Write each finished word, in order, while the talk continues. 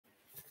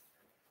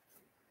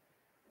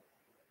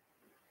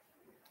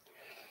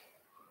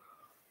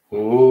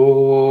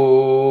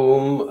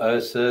Om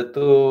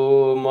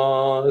Asato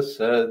Ma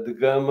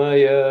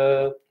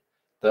Sadgamaya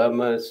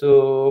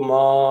Tamaso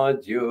Ma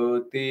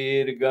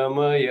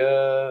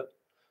Jyotirgamaya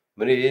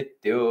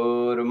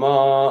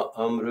Mrityorma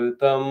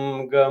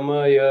Amrutam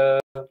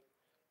Gamaya.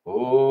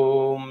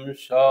 Om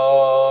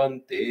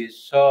Shanti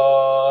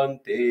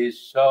Shanti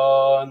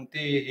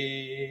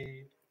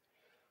Shanti.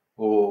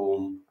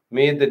 Om.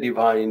 May the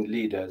divine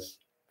lead us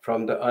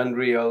from the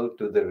unreal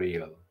to the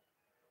real,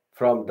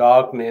 from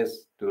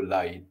darkness to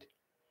light,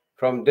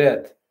 from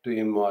death to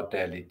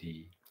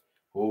immortality.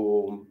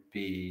 Om,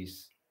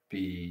 peace,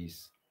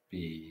 peace,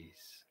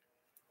 peace.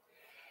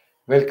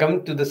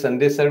 Welcome to the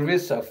Sunday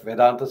service of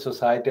Vedanta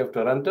Society of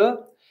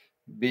Toronto,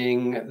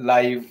 being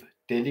live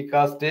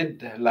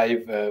telecasted,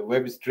 live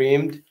web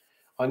streamed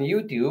on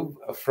YouTube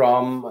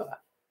from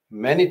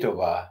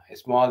Manitoba, a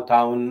small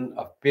town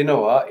of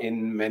Pinawa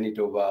in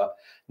Manitoba,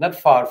 not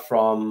far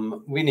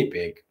from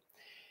Winnipeg.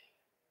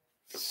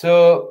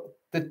 So,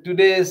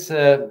 today's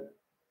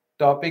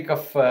topic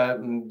of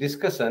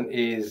discussion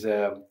is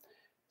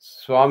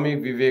Swami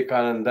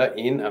Vivekananda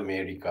in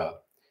America.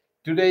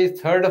 Today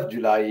is 3rd of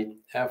July.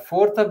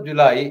 4th of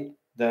July,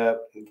 the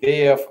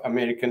day of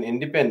American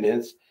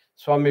independence,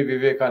 Swami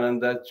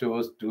Vivekananda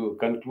chose to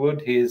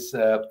conclude his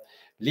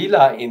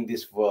Leela in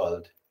this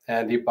world.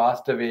 And he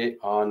passed away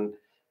on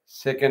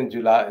 2nd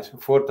July,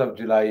 4th of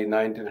July,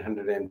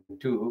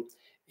 1902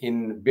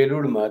 in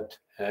Belur Math,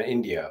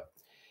 India.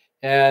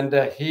 And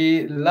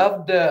he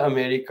loved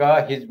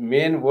America. His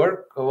main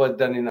work was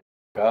done in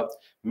America,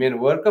 main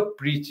work of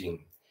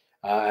preaching.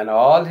 And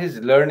all his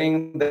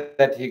learning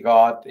that he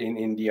got in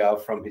India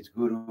from his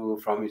guru,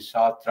 from his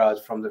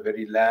shastras, from the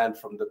very land,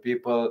 from the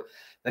people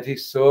that he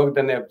served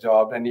and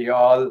absorbed, and he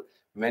all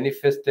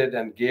manifested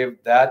and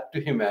gave that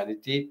to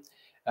humanity,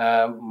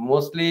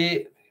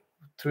 mostly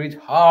through his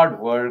hard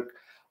work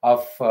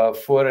of about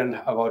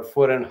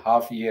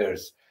 4.5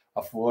 years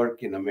of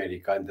work in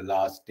America in the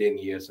last 10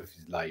 years of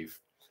his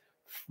life.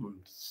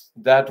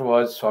 That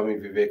was Swami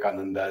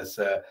Vivekananda's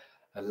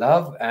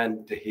love,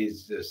 and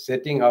his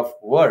setting of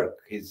work,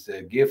 his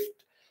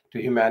gift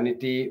to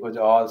humanity was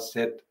all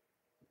set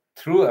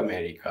through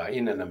America,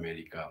 in an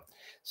America.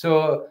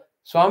 So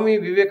Swami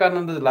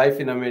Vivekananda's life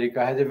in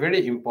America has a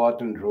very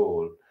important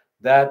role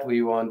that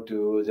we want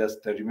to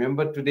just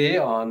remember today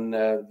on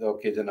the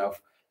occasion of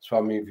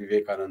Swami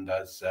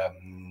Vivekananda's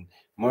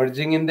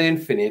merging in the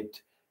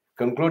infinite,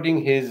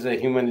 concluding his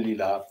human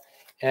lila,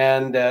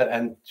 and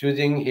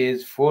choosing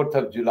his 4th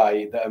of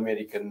July, the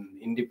American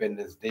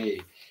Independence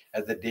Day,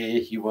 as the day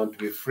he wants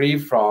to be free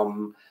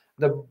from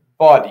the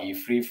body,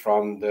 free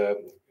from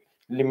the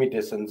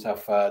limitations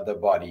of the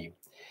body,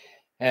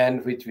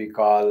 and which we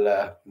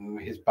call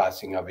his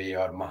passing away,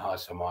 or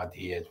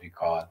Mahasamadhi as we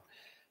call.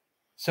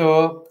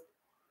 So,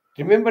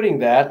 remembering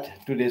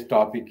that, today's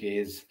topic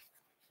is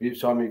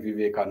Swami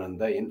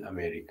Vivekananda in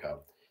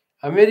America.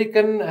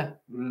 American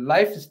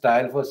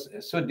lifestyle was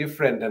so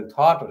different, and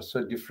thought was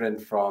so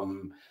different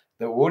from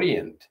the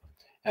Orient,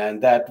 and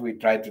that we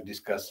try to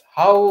discuss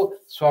how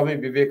Swami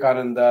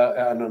Vivekananda,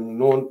 an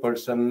unknown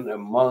person, a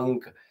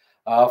monk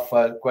of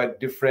quite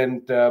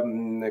different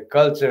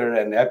culture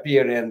and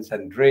appearance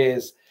and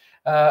dress,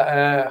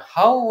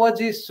 how was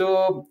he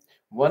so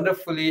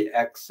wonderfully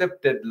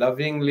accepted,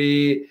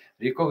 lovingly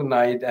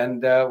recognized,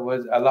 and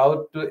was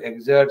allowed to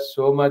exert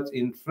so much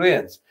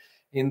influence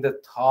in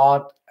the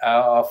thought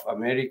of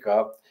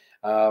America.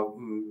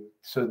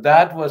 So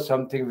that was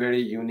something very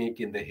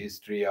unique in the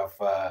history of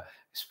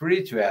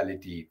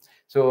spirituality.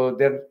 So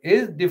there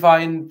is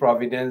divine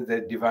providence,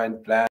 the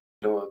divine plan,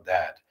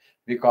 that,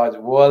 because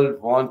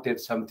world wanted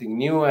something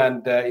new,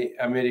 and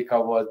America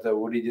was the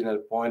original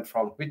point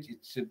from which it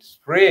should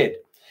spread.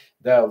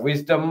 The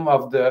wisdom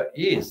of the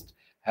East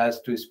has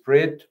to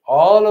spread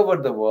all over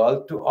the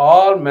world to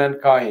all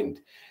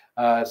mankind.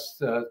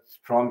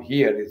 From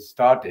here it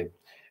started.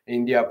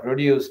 India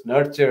produced,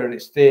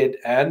 nurtured, stayed,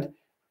 and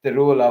the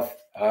role of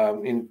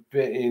in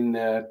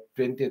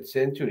 20th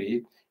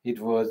century, it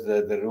was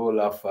the role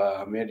of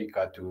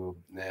America to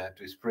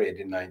spread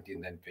in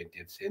 19th and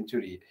 20th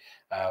century.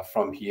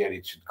 From here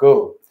it should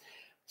go.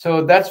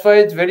 So that's why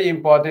it's very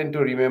important to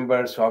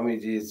remember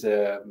Swamiji's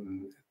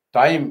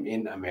time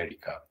in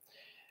America.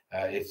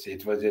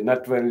 It was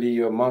not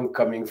only a monk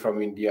coming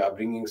from India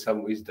bringing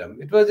some wisdom.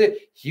 It was a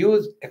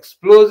huge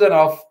explosion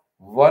of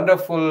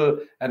wonderful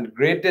and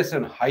greatest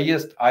and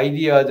highest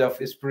ideas of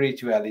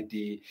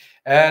spirituality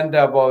and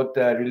about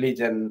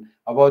religion,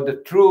 about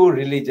the true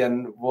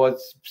religion,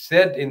 was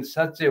said in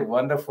such a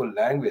wonderful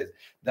language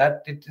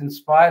that it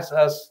inspires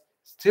us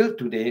still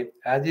today,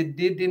 as it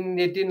did in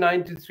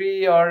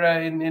 1893 or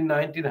in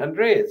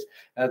 1900s,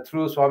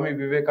 through Swami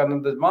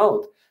Vivekananda's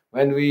mouth.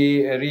 When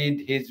we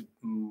read his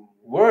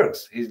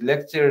works, his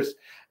lectures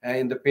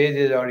in the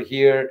pages, or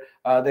here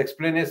the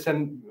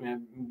explanation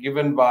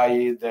given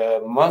by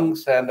the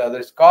monks and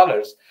other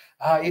scholars,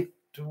 it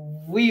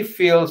we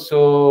feel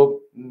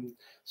so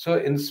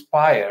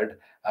inspired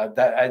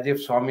that as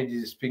if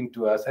Swamiji is speaking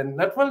to us, and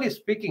not only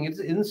speaking, it's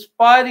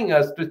inspiring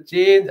us to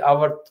change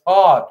our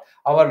thought,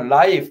 our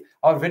life,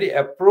 our very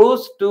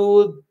approach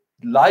to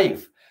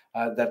life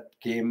that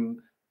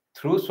came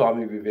through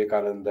Swami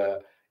Vivekananda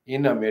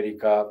in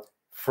America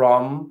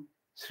from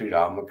Sri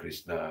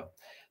Ramakrishna.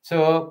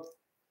 So,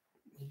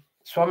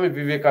 Swami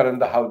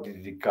Vivekananda, how did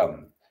he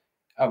come?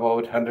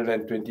 About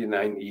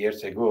 129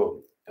 years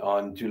ago,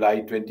 on July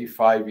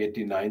 25,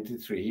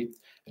 1893,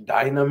 a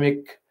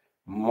dynamic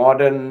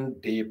modern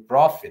day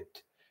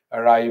prophet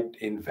arrived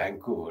in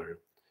Vancouver,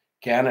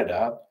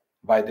 Canada,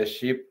 by the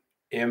ship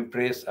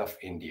Empress of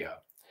India.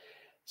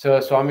 So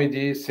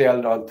Swamiji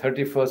sailed on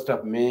 31st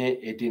of May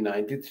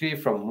 1893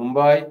 from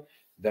Mumbai,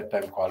 that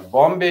time called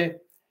Bombay,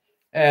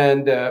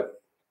 and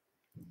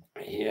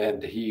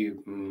he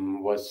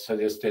was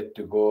suggested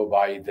to go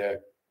by the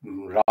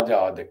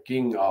Raja, the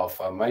king of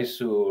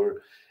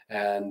Mysore,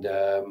 and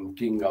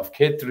king of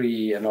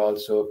Khetri, and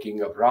also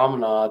king of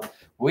Ramnath.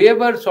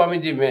 Whoever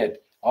Swamiji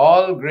met,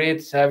 all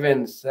great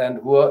savants, and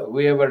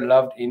whoever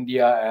loved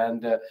India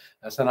and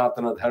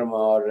Sanatana Dharma,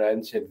 or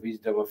ancient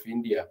wisdom of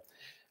India,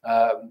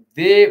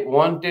 they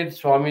wanted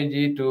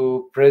Swamiji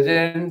to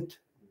present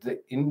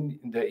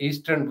the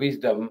Eastern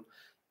wisdom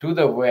to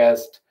the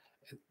West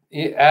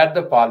at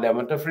the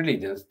Parliament of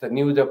Religions. The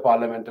news of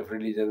Parliament of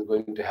Religions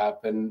going to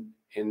happen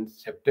in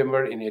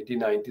September in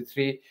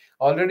 1893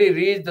 already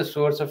reached the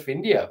source of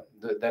India.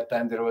 That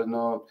time there was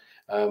no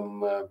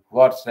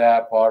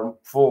WhatsApp or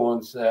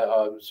phones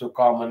so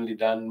commonly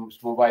done.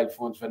 Mobile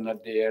phones were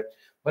not there,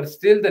 but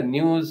still the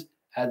news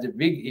as a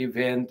big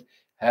event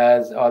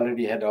had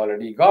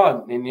already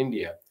gone in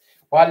India.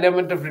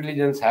 Parliament of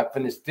Religions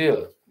happened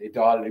still. It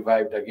all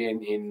revived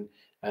again in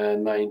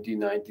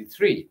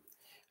 1993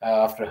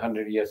 after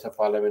 100 years of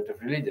Parliament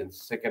of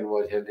Religions. Second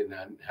was held in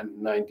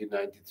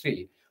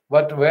 1993.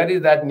 But where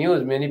is that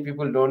news? Many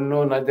people don't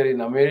know, neither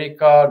in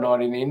America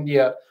nor in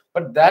India.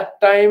 But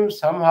that time,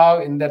 somehow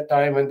in that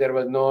time when there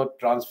was no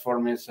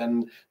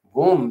transformation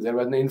boom, there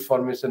was no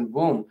information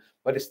boom,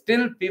 but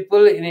still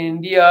people in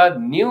India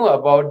knew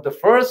about the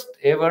first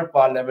ever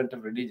Parliament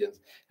of Religions.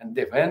 And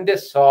when they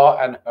saw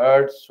and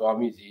heard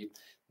Swamiji,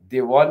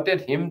 they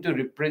wanted him to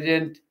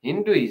represent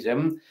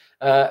Hinduism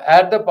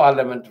at the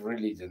Parliament of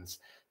Religions.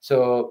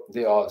 So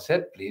they all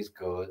said, please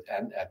go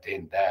and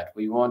attend that.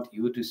 We want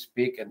you to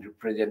speak and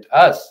represent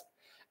us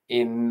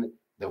in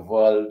the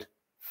World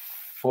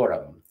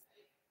Forum.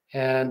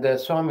 And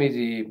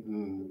Swamiji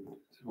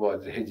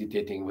was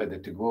hesitating whether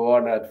to go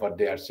or not. What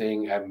they are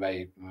saying, am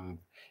I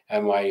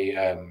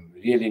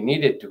really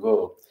needed to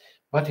go?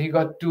 But he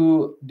got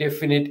two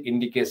definite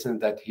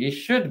indications that he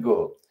should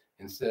go.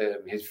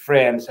 His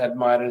friends,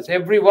 admirers,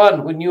 everyone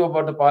who knew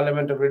about the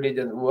Parliament of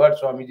Religion, who heard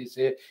Swamiji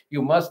say,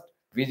 you must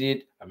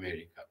visit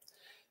America.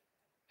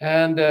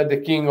 And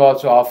the king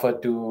also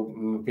offered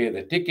to pay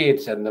the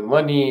tickets and the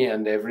money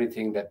and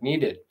everything that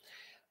needed.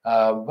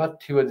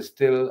 But he was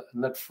still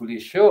not fully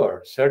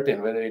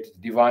certain whether it's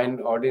divine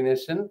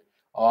ordination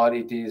or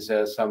it is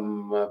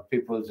some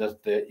people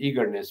just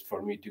eagerness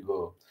for me to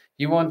go.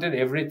 He wanted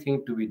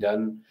everything to be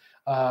done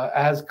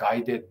as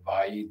guided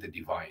by the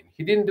divine.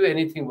 He didn't do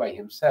anything by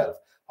himself.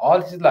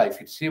 All his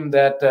life, it seemed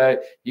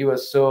that he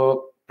was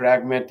so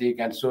pragmatic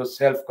and so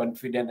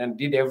self-confident and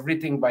did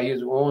everything by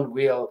his own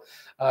will.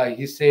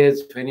 He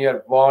says, when you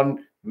are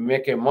born,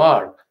 make a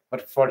mark.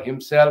 But for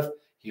himself,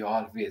 he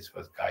always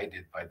was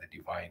guided by the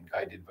divine,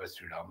 guided by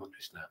Sri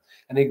Ramakrishna.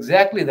 And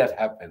exactly that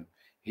happened.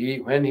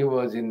 When he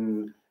was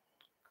in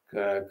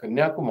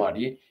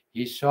Kanyakumari,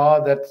 he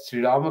saw that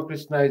Sri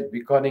Ramakrishna is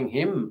beckoning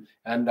him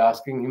and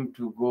asking him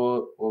to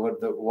go over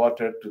the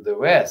water to the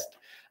west,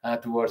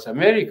 towards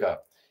America.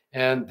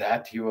 And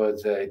that it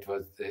was a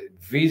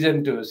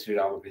vision to Sri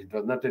Ramakrishna. It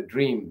was not a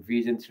dream,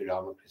 vision Sri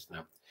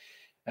Ramakrishna.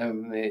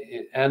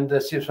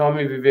 And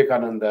Swami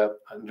Vivekananda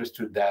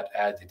understood that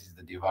as it is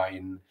the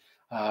divine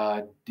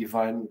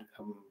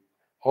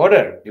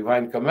order,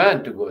 divine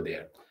command to go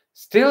there.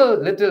 Still,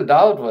 little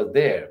doubt was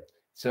there.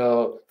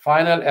 So,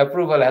 final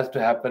approval has to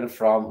happen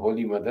from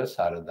Holy Mother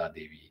Sarada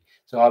Devi.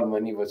 So, all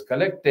money was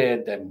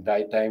collected and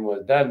time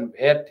was done.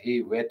 Yet,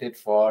 he waited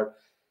for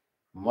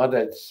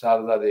Mother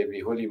Sarada Devi,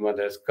 Holy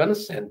Mother's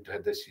consent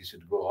whether she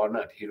should go or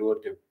not. He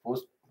wrote a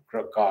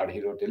postcard,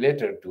 he wrote a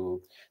letter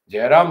to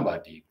Jairam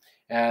Bhatti.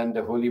 And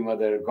the Holy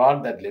Mother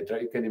got that letter.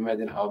 You can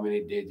imagine how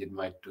many days it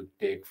might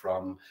take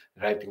from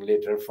writing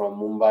letter from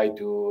Mumbai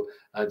to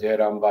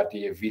Jairam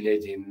Bhatti, a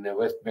village in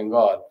West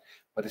Bengal.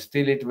 But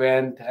still it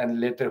went, and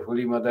later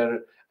Holy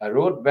Mother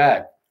wrote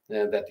back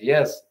that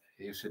yes,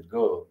 you should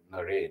go,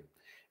 Naren.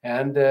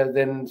 And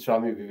then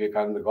Swami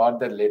Vivekananda got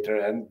that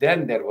letter, and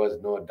then there was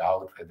no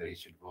doubt whether he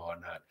should go or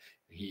not.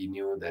 He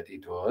knew that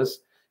it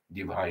was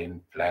divine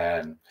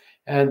plan.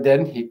 And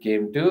then he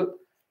came to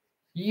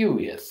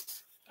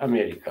US,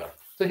 America.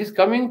 So he's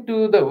coming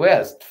to the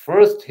West.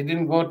 First, he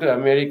didn't go to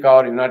America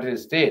or United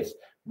States,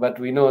 but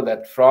we know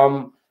that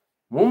from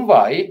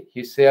Mumbai,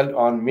 he sailed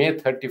on May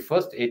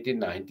 31st,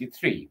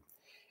 1893.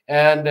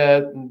 And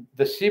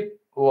the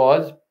ship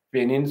was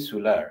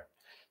peninsular.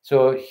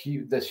 So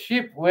the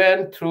ship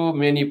went through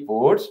many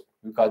ports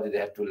because they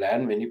had to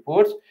land many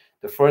ports.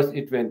 The first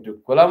it went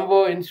to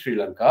Colombo in Sri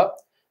Lanka,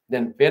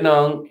 then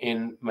Penang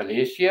in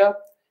Malaysia,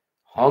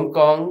 Hong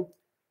Kong.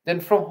 Then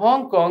from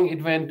Hong Kong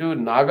it went to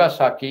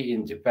Nagasaki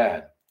in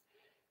Japan.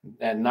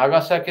 And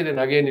Nagasaki, then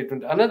again it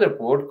went to another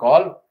port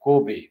called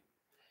Kobe.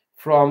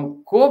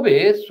 From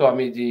Kobe,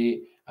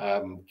 Swamiji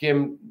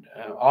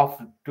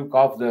took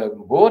off the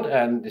boat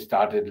and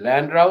started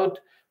land route.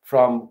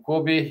 From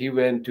Kobe, he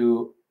went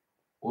to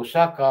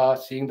Osaka,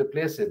 seeing the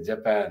places,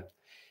 Japan,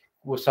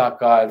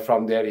 Osaka, and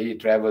from there he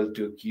traveled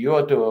to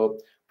Kyoto.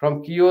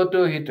 From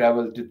Kyoto, he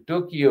traveled to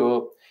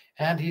Tokyo,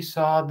 and he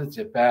saw the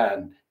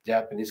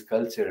Japanese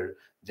culture,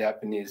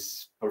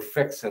 Japanese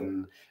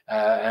perfection,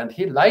 and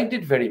he liked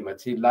it very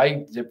much. He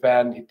liked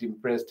Japan. It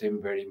impressed him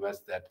very much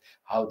that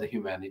how the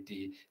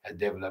humanity has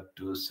developed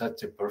to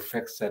such a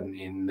perfection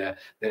in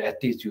their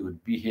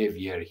attitude,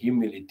 behavior,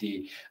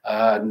 humility,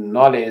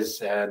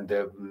 knowledge, and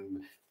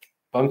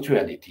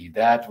punctuality.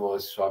 That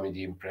was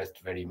Swamiji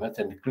impressed very much,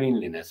 and the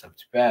cleanliness of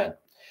Japan.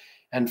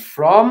 And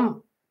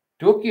from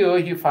Tokyo,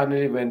 he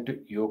finally went to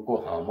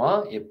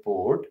Yokohama, a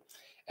port.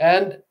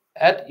 And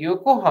at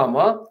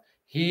Yokohama,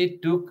 he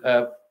took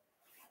a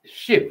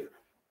ship.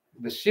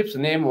 The ship's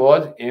name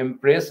was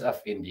Empress of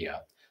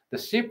India. The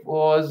ship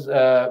was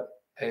a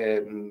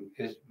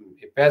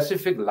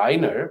Pacific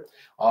liner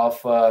of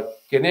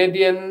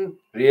Canadian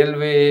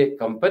Railway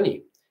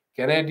Company,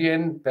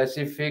 Canadian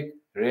Pacific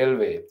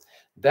Railway.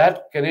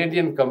 That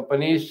Canadian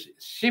company's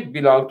ship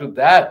belonged to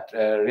that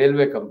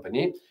railway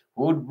company,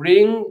 who would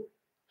bring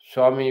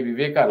Swami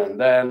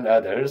Vivekananda and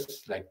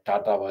others, like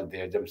Tata was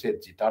there,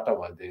 Jamshedji Tata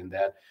was there in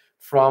that,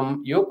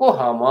 from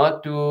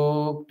Yokohama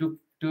to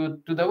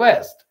the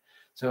west.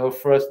 So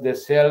first they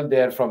sailed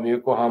there from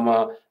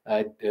Yokohama.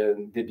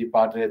 They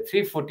departed at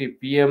 3:40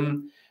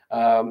 p.m.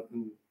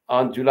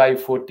 On July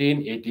 14,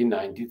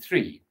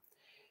 1893.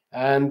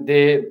 And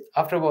they,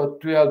 after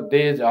about 12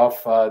 days of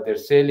their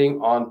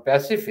sailing on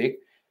Pacific,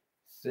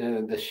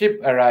 the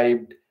ship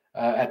arrived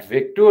at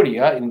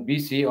Victoria in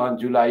BC on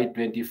July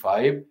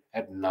 25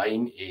 at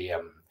 9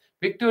 a.m.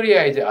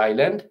 Victoria is an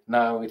island.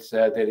 Now it's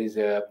there is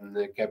a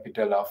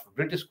capital of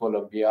British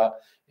Columbia,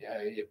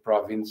 a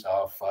province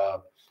of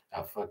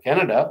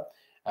Canada,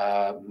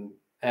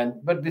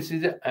 but this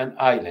is an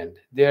island.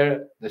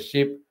 There, the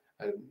ship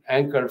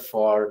anchored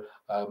for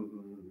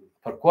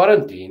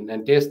quarantine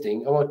and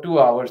testing. About 2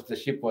 hours, the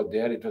ship was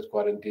there. It was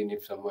quarantined.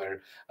 If some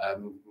were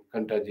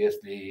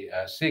contagiously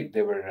sick,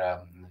 they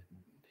were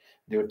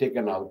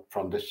taken out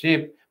from the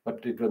ship,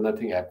 but it was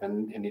nothing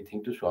happened,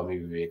 anything to Swami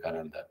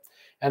Vivekananda.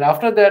 And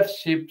after that,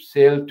 ship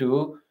sailed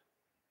to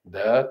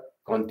the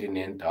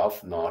continent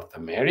of North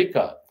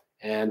America.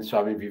 And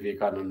Swami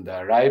Vivekananda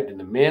arrived in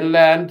the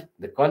mainland,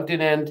 the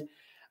continent,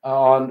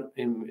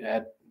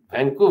 at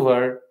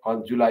Vancouver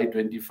on July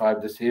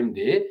 25, the same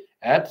day,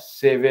 at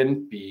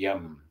 7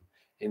 p.m.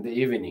 in the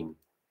evening.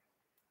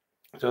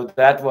 So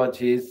that was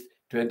his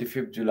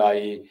 25th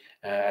July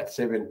at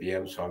 7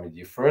 p.m.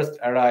 Swamiji first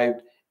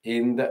arrived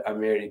in the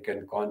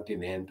American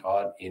continent,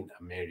 or in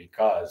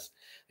Americas.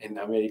 In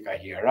America,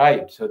 he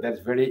arrived. So that's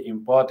very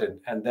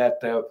important. And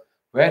that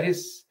where he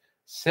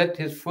set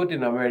his foot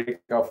in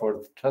America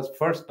for the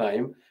first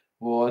time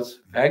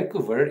was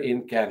Vancouver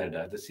in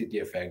Canada, the city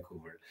of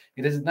Vancouver.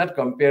 It is not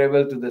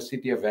comparable to the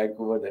city of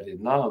Vancouver that is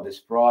now, the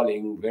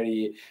sprawling,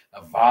 very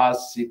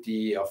vast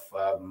city of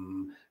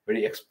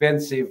very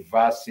expensive,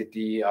 vast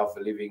city of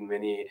living,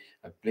 many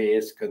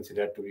place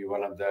considered to be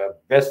one of the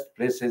best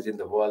places in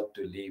the world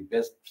to live,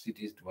 best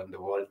cities in the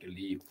world to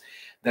live.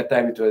 That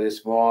time it was a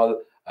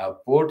small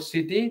port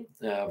city,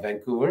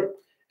 Vancouver.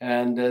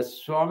 And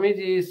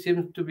Swamiji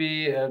seems to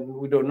be,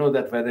 we don't know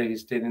that whether he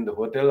stayed in the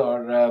hotel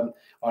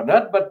or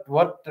not, but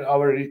what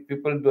our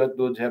people, those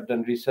who have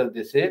done research,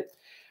 they say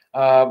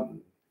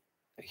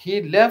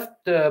he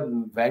left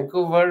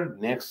Vancouver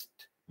next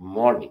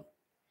morning.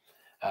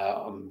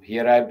 He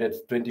arrived at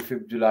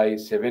 25th July,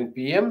 7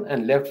 p.m.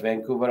 and left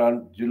Vancouver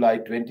on July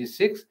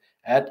 26th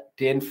at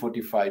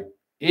 10:45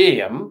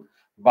 a.m.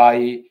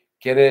 by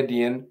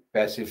Canadian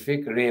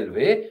Pacific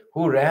Railway,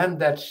 who ran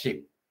that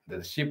ship.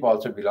 The ship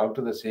also belonged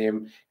to the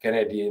same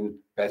Canadian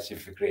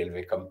Pacific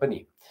Railway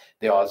Company.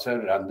 They also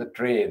run the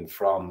train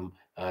from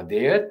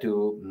there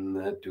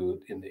to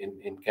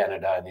in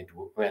Canada, and it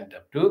went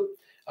up to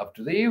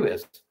the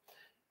US.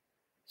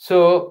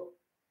 So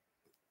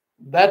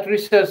that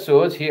research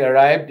shows he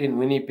arrived in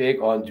Winnipeg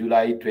on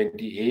July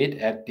 28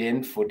 at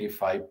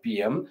 10:45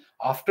 p.m.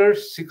 after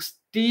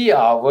 60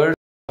 hours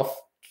of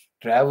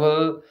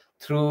travel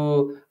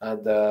through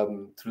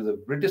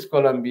the British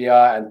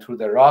Columbia and through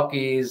the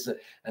Rockies,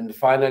 and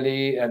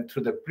finally and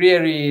through the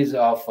prairies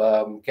of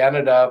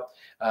Canada,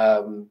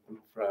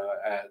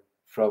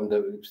 from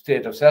the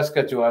state of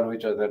Saskatchewan,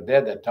 which was there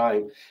at that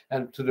time,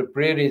 and to the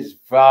prairies,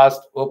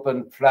 vast,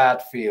 open,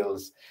 flat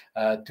fields,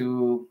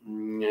 to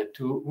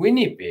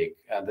Winnipeg,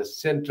 the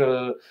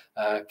central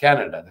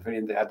Canada,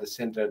 at the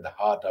center, the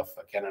heart of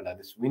Canada,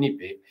 this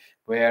Winnipeg,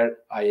 where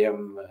I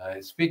am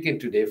speaking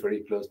today,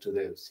 very close to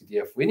the city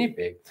of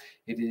Winnipeg.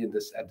 It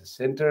is at the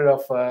center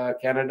of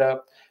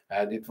Canada,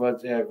 and it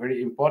was a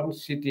very important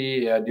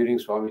city during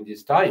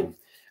Swamiji's time.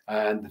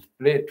 And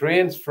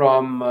trains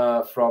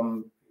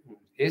from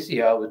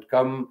Asia would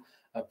come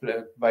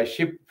by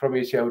ship from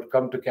Asia, would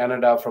come to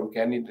Canada, from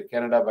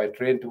Canada by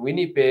train to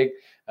Winnipeg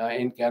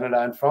in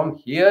Canada, and from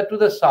here to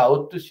the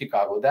south to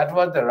Chicago. That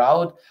was the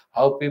route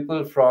how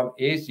people from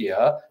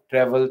Asia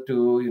traveled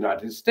to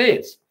United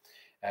States.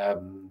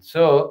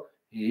 So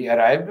he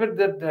arrived at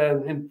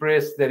that in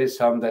press. There is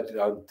some that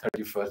on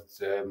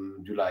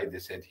 31st July, they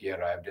said he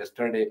arrived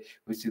yesterday,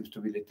 which seems to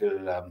be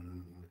little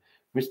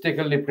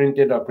mistakenly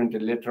printed or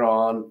printed later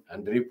on.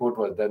 And the report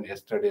was done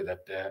yesterday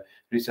that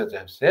researchers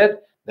have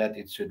said that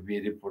it should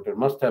be reporter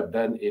must have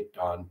done it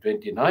on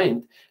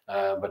 29th,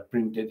 but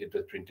it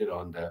was printed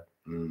on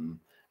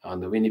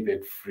the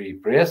Winnipeg Free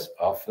Press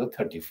of the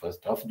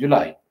 31st of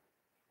July.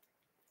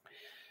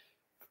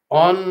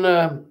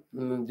 On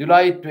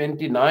July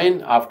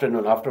 29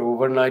 afternoon, after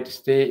overnight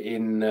stay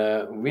in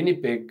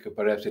Winnipeg,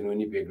 perhaps in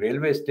Winnipeg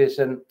railway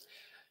station,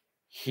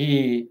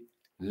 he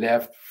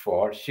left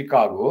for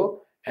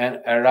Chicago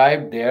and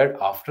arrived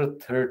there after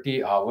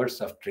 30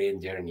 hours of train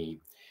journey.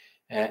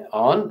 And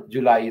on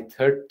July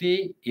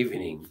 30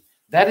 evening,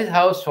 that is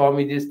how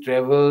Swamiji's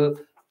travel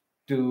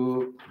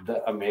to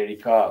the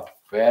America,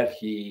 where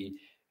he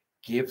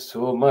gave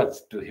so much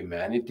to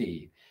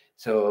humanity.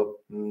 So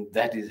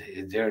that is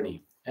his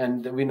journey.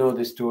 And we know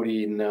the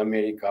story in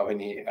America when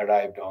he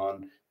arrived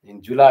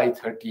in July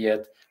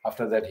 30th.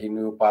 After that, he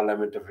knew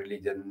Parliament of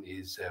Religion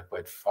is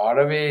quite far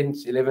away. In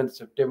 11th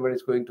September,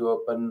 it's going to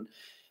open.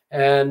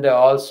 And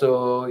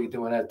also,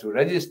 one had to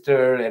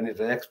register, and it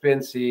was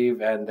expensive,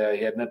 and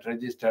he had not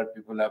registered.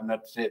 People have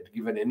not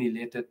given any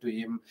letter to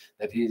him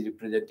that he is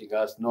representing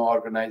us. No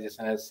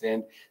organization has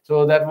sent.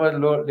 So that was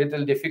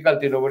little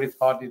difficulty. Nobody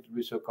thought it would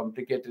be so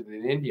complicated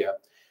in India.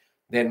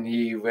 Then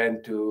he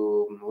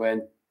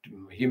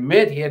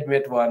he had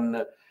met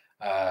one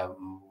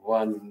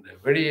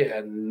very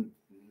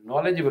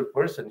knowledgeable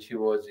person. She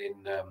was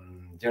in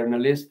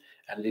journalist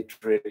and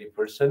literary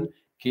person,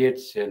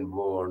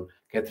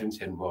 Catherine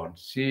Sanborn.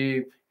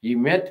 He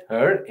met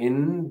her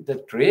in the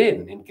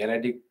train in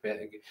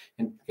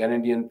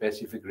Canadian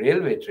Pacific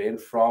Railway train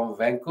from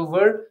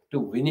Vancouver to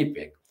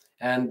Winnipeg.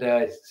 And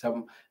there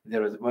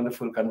was a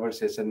wonderful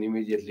conversation.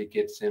 Immediately,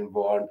 Kate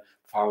Sanborn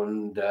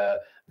found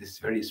this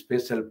very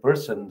special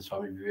person,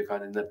 Swami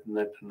Vivekananda,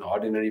 not an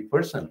ordinary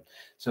person.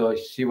 So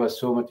she was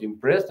so much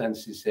impressed, and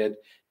she said,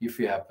 if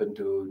you happen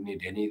to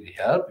need any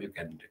help, you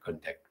can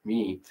contact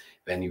me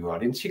when you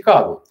are in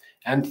Chicago.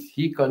 And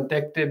he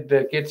contacted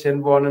Kate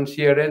Sanborn, and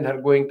she arranged her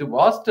going to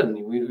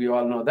Boston. We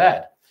all know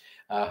that.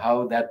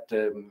 How that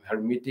her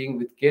meeting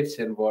with Kate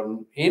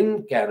Sanborn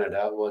in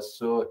Canada was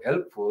so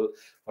helpful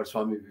for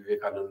Swami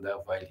Vivekananda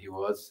while he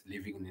was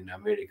living in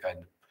America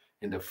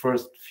in the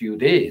first few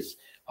days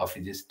of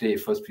his stay,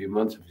 first few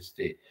months of his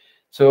stay.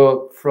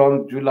 So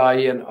from July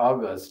and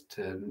August,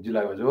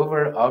 July was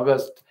over,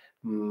 August,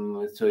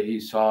 so he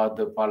saw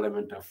the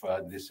Parliament of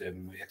this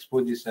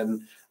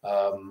exposition,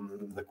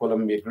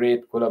 the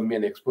Great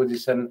Columbian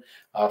Exposition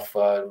of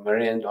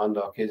arranged on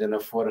the occasion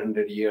of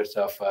 400 years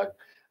of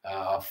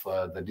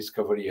the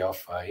discovery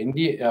of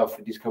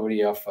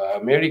discovery of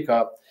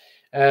America.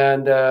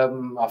 And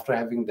after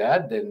having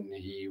that, then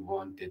he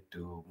wanted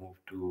to move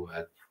to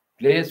a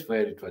place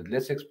where it was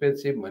less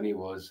expensive. Money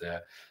was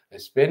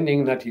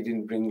spending that he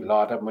didn't bring a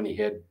lot of money.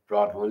 He had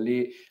brought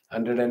only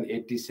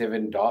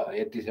 187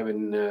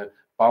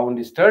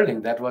 pound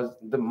sterling. That was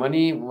the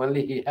money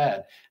only he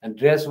had. And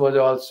dress was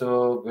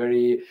also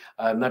very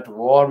not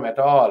warm at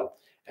all.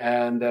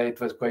 And it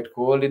was quite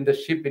cold in the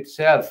ship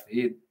itself.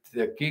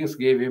 The kings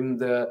gave him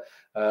the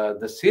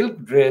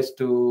silk dress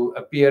to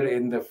appear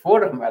in the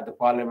forum at the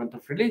Parliament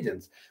of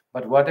Religions.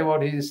 But what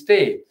about his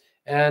stay?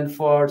 And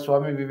for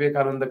Swami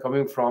Vivekananda,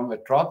 coming from a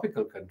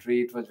tropical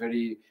country, it was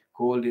very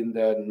cold in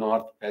the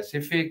North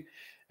Pacific.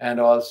 And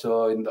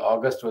also in the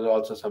August was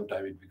also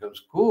sometime it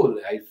becomes cool.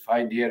 I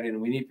find here in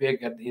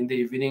Winnipeg in the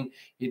evening,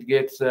 it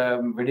gets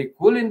very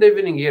cool in the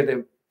evening here.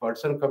 The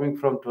person coming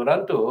from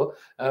Toronto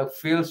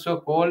feels so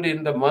cold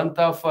in the month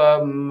of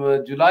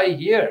July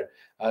here.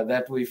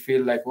 That we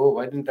feel like, oh,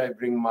 why didn't I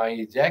bring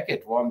my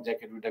jacket? Warm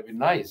jacket would have been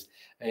nice.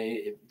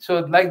 So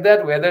like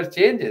that, weather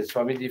changes.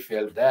 Swamiji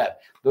felt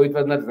that. Though it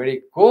was not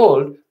very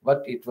cold,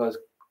 but it was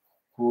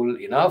cool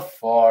enough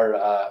for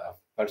a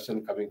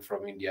person coming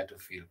from India to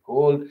feel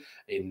cold,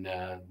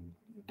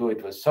 though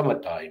it was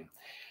summertime.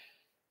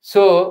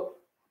 So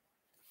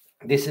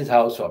this is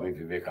how Swami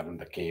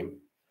Vivekananda came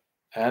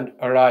and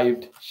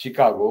arrived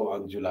Chicago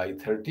on July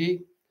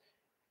 30,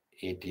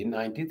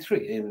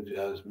 1893. In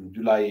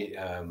July,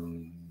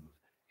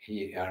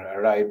 he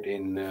arrived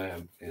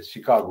in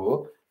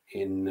Chicago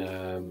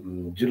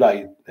in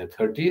July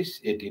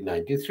 30th,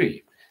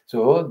 1893.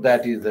 So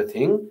that is the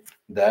thing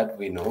that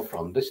we know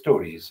from the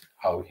stories,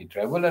 how he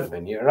traveled and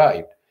when he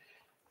arrived.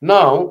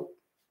 Now,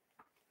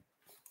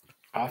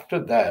 after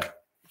that,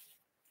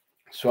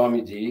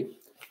 Swamiji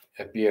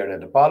appeared at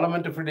the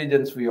Parliament of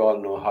Religions. We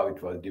all know how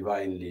it was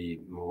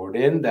divinely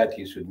ordained that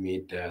he should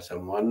meet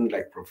someone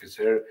like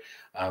Professor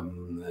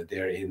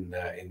there in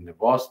the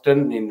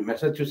Boston, in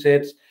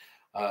Massachusetts,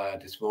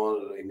 at a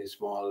small in a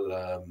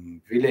small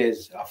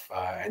village of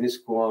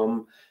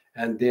Annisquam.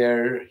 And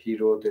there he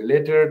wrote a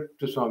letter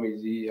to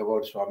Swamiji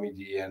about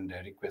Swamiji and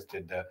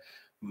requested the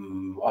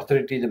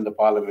authorities in the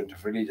Parliament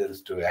of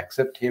Religions to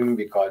accept him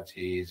because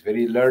he is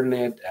very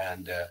learned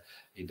and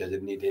he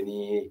doesn't need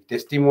any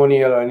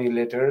testimonial or any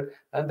letter,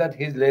 and that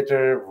his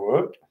letter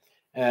worked.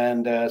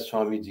 And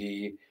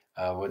Swamiji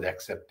was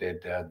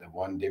accepted the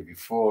one day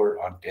before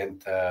on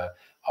 10th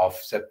of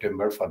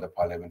September for the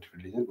Parliament of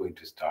Religion, going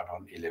to start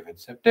on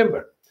 11th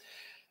September.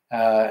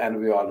 And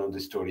we all know the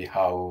story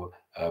how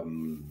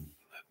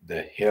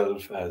the Hill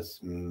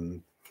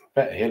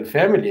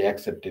family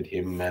accepted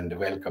him and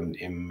welcomed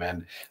him,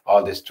 and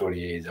all the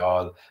story is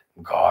all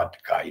God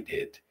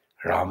guided.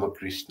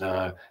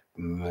 Ramakrishna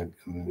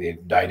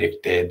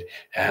directed,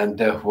 and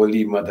the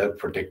Holy Mother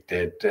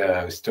protected.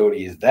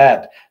 Story is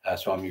that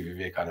Swami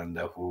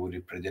Vivekananda, who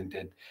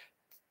represented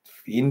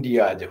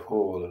India as a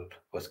whole,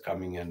 was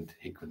coming and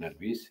he could not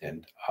be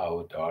sent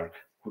out or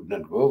could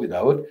not go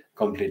without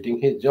completing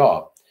his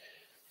job.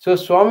 So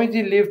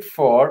Swamiji lived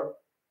for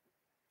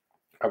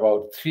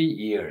about 3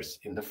 years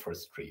in the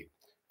first trip,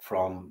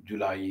 from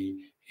July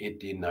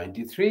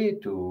 1893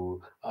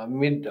 to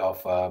mid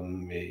of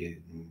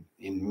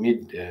in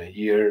mid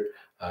year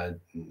of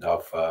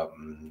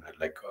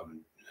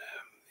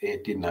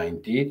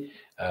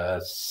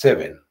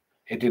 1897,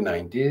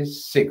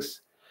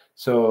 1896.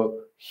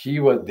 So he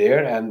was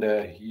there, and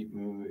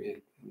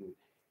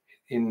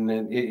in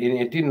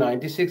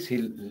 1896 he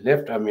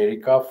left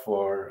America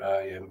for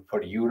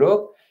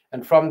Europe,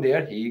 and from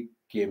there he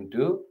came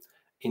to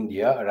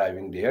India,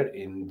 arriving there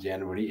in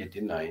January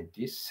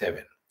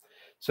 1897.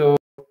 So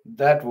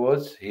that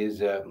was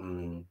his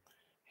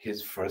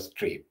first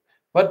trip.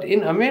 But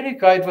in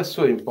America, it was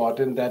so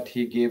important that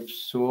he gave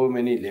so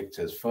many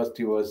lectures. First,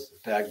 he was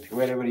tagged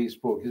wherever he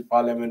spoke. His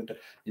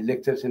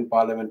lectures in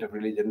Parliament of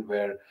Religion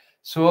were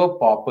so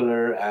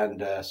popular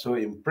and so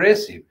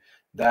impressive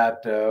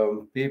that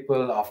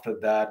people after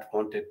that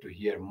wanted to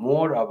hear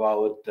more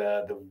about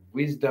the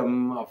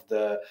wisdom of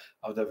the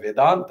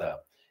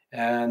Vedanta,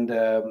 and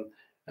uh,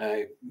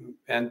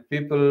 and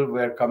people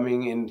were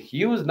coming in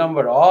huge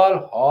number.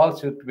 All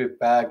halls used to be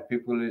packed.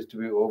 People used to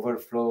be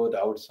overflowed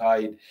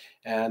outside,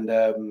 and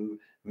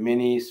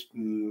many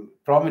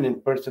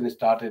prominent persons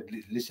started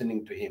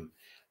listening to him.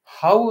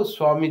 How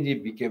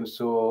Swamiji became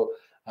so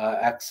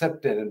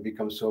accepted and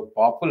become so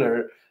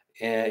popular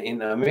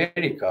in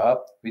America,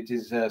 which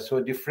is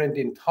so different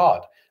in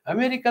thought.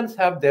 Americans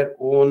have their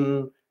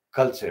own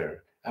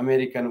culture,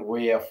 American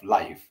way of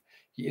life,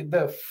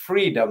 the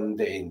freedom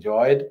they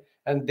enjoyed,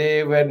 and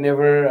they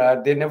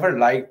never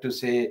liked to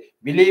say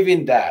believe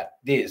in that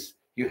this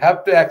you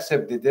have to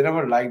accept it. They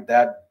never liked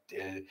that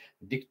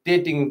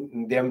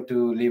dictating them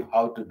to live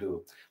how to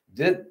do.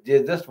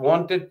 They just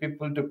wanted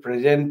people to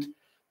present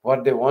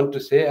what they want to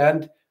say,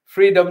 and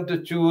freedom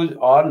to choose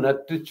or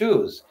not to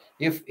choose.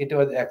 If it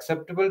was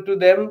acceptable to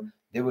them,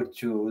 they would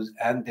choose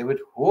and they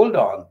would hold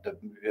on.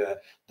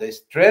 The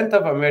strength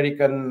of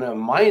American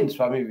mind,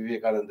 Swami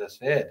Vivekananda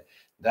said,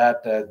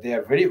 that they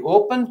are very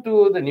open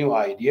to the new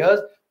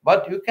ideas,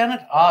 but you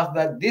cannot ask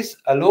that this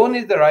alone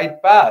is the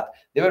right path.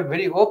 They were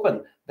very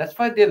open. That's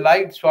why they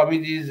liked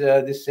Swamiji's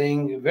this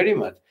saying very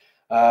much.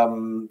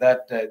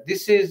 That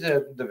this is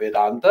the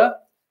Vedanta,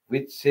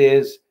 which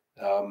says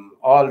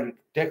all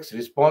takes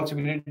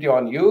responsibility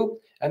on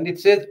you, and it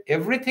says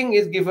everything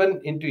is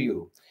given into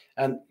you,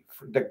 and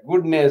the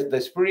goodness,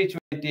 the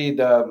spirituality,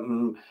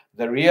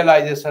 the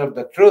realization of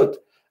the truth,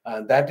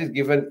 that is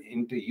given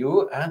into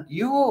you, and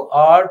you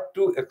are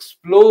to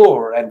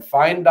explore and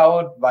find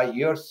out by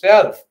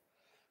yourself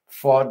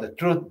for the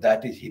truth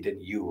that is hidden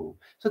you.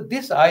 So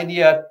this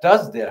idea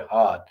touched their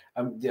heart.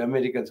 The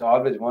Americans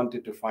always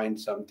wanted to find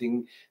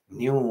something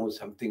new,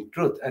 something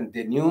truth, and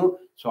they knew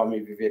Swami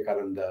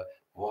Vivekananda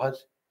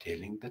was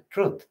telling the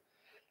truth.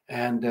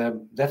 And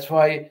that's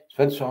why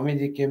when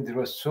Swamiji came, there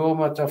was so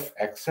much of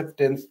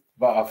acceptance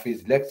of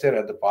his lecture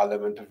at the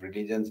Parliament of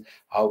Religions,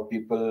 how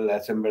people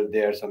assembled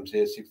there, some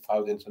say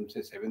 6,000, some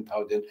say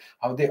 7,000,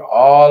 how they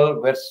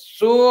all were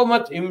so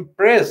much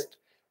impressed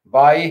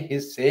by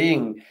his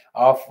saying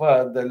of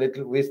the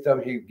little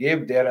wisdom he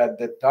gave there at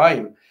that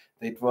time.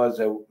 It was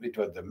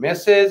the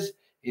message,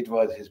 it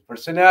was his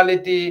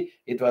personality,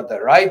 it was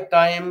the right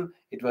time,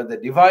 it was the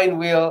divine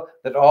will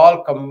that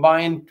all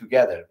combined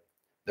together.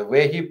 The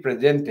way he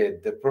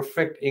presented, the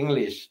perfect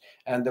English,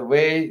 and the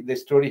way the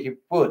story he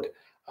put,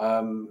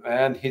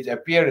 and his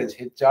appearance,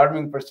 his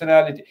charming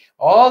personality,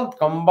 all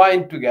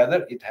combined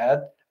together, it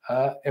had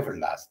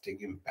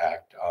everlasting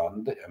impact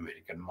on the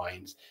American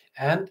minds.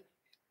 And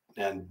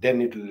and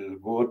then it will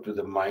go to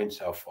the minds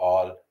of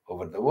all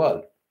over the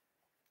world.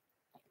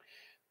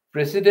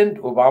 President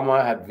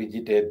Obama had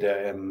visited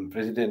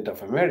President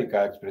of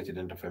America,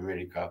 ex-President of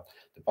America,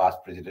 the past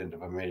President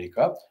of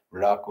America,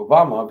 Barack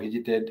Obama,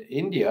 visited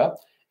India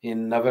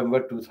in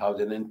November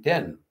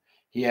 2010.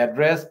 He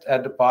addressed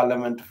at the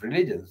Parliament of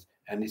Religions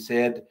and he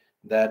said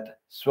that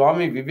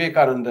Swami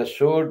Vivekananda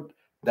showed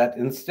that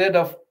instead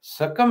of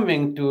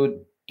succumbing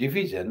to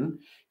division,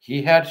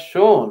 he had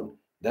shown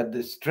that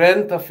the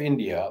strength of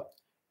India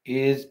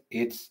is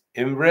its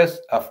embrace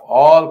of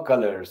all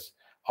colors,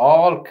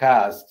 all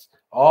castes,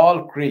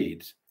 all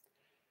creeds.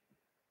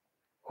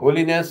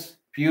 Holiness,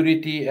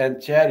 purity,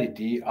 and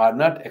charity are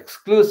not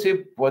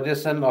exclusive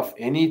possession of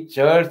any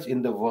church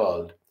in the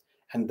world,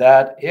 and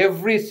that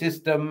every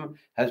system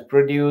has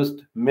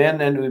produced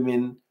men and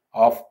women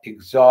of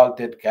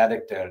exalted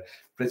character.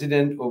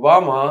 President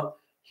Obama,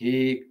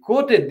 he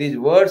quoted these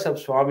words of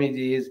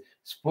Swamiji's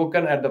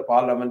spoken at the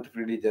Parliament of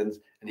Religions,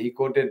 and he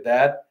quoted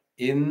that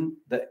in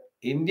the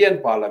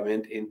Indian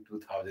Parliament in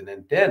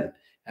 2010.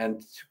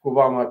 And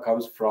Obama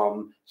comes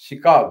from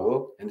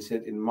Chicago and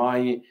said, in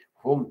my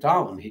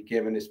hometown. He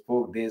came and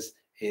spoke this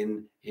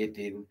in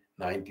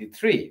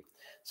 1893.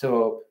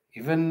 So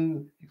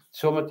even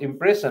so much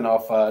impression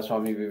of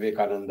Swami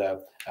Vivekananda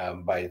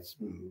by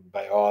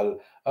all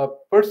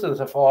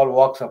persons of all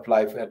walks of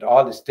life at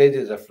all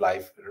stages of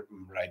life,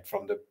 right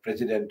from the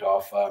president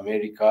of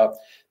America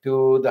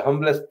to the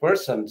humblest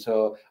person.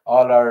 So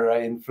all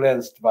are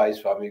influenced by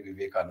Swami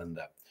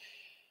Vivekananda.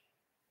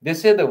 They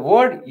say the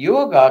word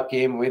yoga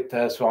came with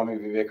Swami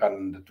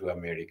Vivekananda to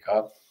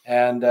America,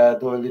 and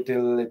though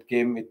little it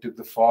came, it took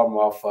the form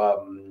of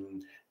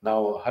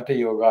now Hatha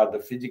Yoga, the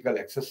physical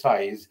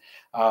exercise,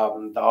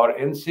 our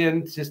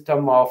ancient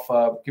system of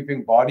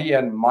keeping body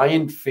and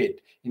mind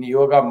fit. In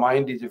yoga,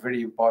 mind is a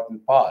very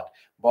important part.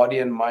 Body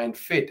and mind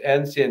fit.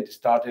 Ancient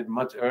started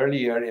much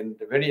earlier in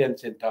the very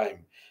ancient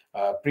time.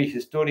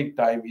 Prehistoric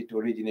time, it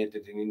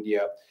originated in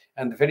India.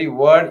 And the very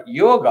word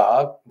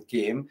yoga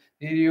came.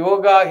 The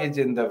yoga is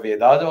in the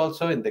Vedas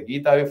also. In the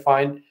Gita, we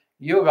find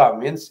yoga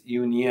means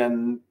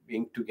union,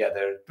 being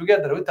together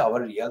with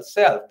our real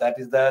self. That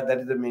is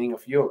the meaning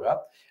of yoga.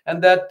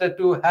 And that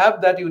to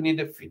have that, you need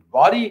a fit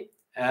body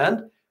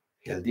and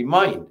healthy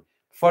mind.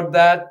 For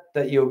that,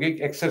 the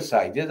yogic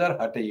exercises or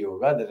Hatha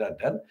Yoga that are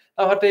done.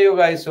 Now, Hatha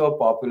Yoga is so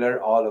popular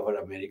all over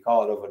America,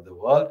 all over the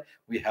world.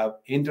 We have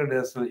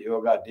International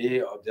Yoga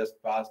Day of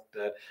just past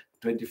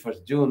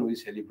 21st June. We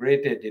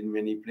celebrated in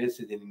many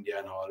places in India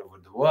and all over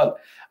the world.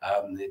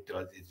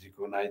 It's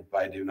recognized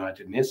by the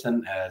United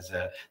Nations as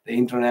the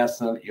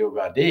International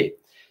Yoga Day.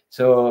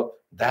 So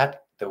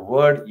that the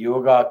word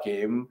yoga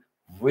came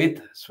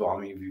with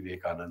Swami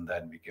Vivekananda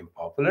and became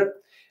popular.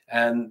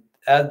 And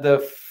as the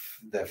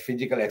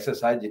physical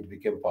exercise, it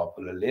became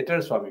popular later.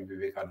 Swami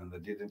Vivekananda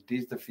didn't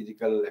teach the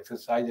physical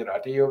exercise or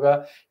Hatha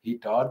Yoga. He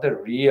taught the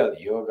real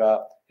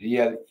yoga,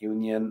 real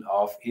union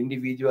of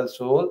individual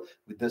soul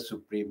with the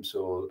supreme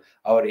soul,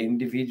 our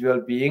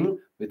individual being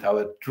with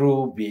our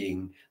true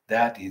being.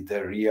 That is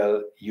the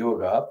real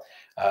yoga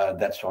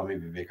that Swami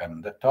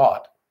Vivekananda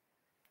taught.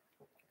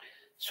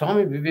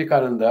 Swami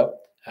Vivekananda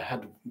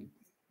had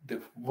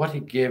what he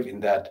gave in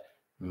that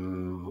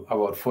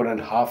about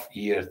 4.5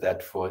 years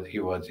that he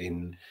was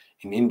in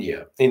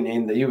India,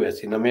 in the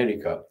US, in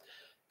America.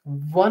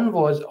 One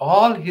was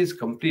all his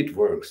complete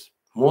works.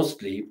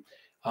 Mostly,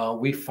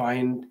 we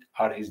find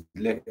are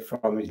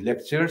from his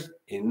lectures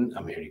in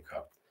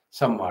America.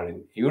 Some are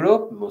in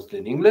Europe, mostly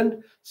in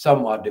England.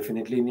 Some are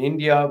definitely in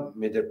India,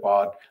 major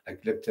part,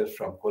 like lectures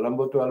from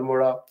Colombo to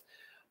Almora.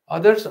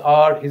 Others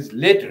are his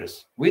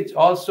letters, which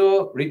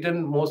also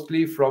written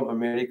mostly from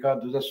America.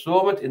 Those are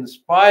so much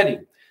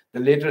inspiring. The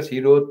letters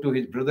he wrote to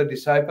his brother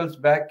disciples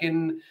back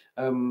in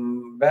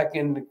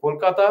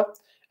Kolkata,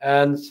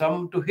 and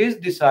some to his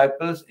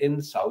disciples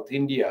in South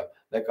India,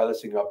 like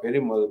Alasinga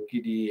Perimal,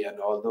 Kidi, and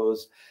all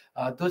those.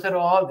 Those are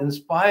all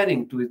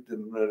inspiring to the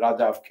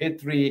Raja of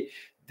Khetri.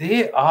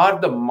 They are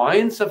the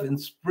minds of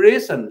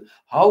inspiration,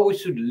 how we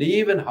should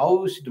live and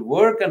how we should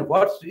work and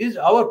what is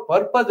our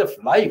purpose of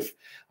life.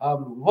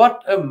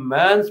 What a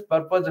man's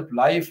purpose of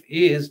life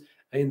is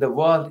in the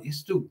world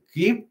is to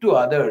give to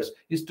others,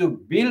 is to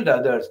build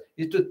others,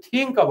 is to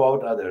think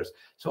about others.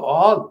 So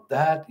all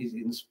that is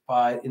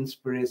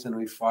inspiration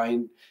we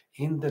find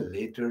in the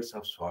letters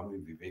of Swami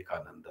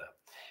Vivekananda.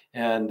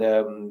 And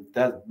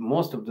that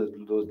most of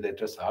those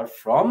letters are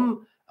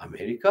from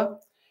America.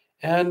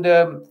 And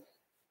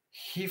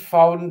he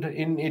found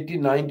in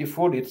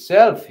 1894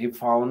 itself, he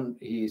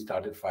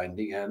started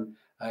finding an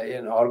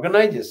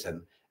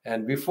organization.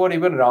 And before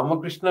even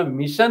Ramakrishna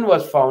Mission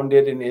was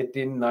founded in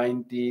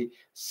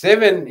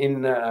 1897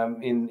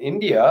 in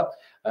India,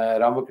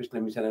 Ramakrishna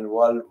Mission and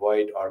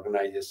Worldwide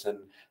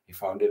Organization, he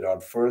founded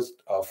on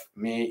 1st of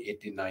May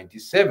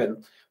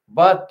 1897.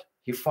 But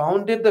he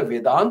founded the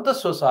Vedanta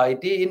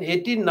Society in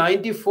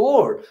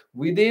 1894,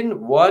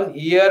 within 1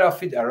 year of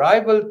his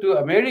arrival to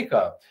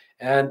America,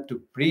 and to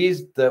preach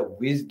the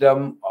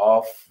wisdom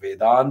of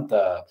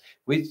Vedanta,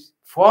 which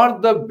for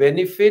the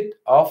benefit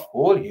of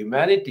whole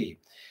humanity.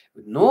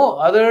 no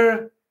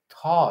other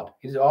thought.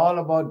 It is all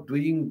about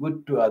doing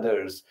good to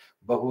others.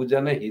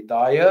 Bahujana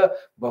Hitaya,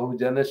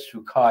 Bahujana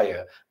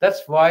Sukhaya.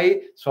 That's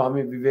why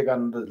Swami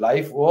Vivekananda's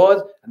life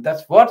was, and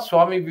that's what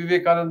Swami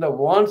Vivekananda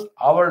wants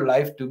our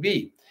life to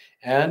be.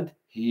 And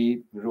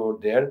he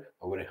wrote there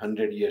over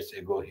 100 years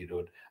ago. He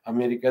wrote,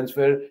 Americans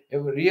were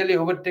really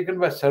overtaken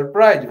by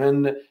surprise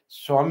when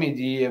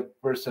Swamiji, a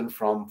person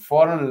from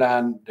foreign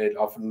land, that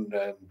often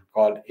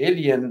called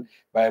alien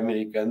by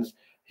Americans,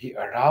 he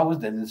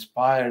aroused and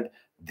inspired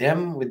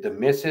them with the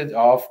message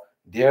of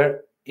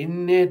their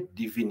innate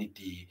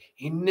divinity,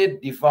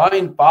 innate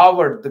divine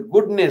power, the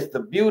goodness,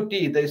 the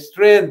beauty, the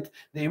strength,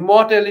 the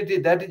immortality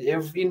that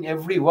is in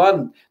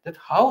everyone. That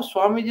how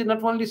Swamiji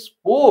not only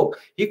spoke,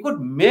 he could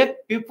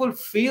make people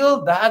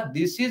feel that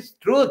this is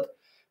truth.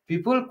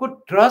 People could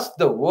trust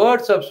the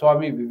words of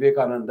Swami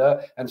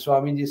Vivekananda, and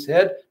Swamiji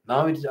said,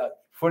 now it is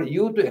for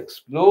you to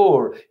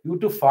explore, you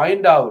to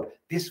find out.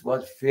 This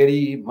was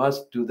very much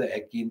to the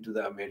akin to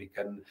the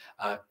American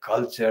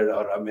culture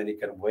or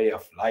American way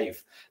of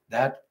life,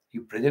 that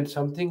you present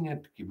something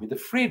and give me the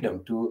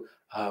freedom to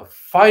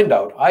find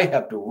out. I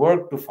have to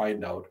work to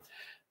find out.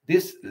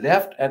 This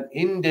left an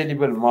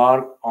indelible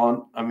mark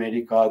on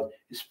America's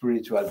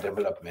spiritual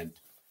development.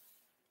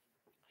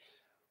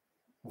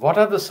 What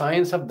are the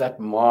signs of that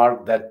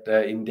mark, that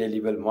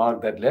indelible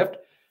mark that left?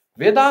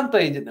 Vedanta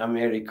is in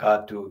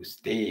America to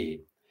stay.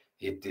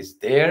 It is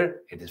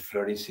there, it is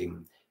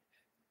flourishing.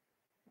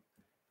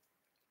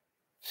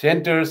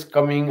 Centers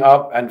coming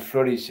up and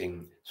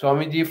flourishing.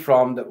 Swamiji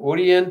from the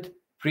Orient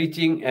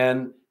preaching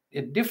a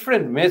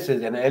different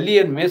message, an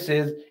alien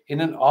message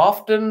in an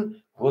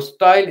often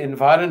hostile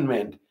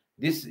environment.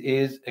 This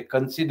is a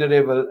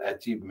considerable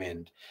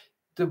achievement.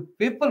 The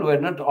people were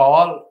not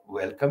all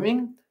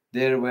welcoming.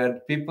 There were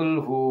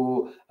people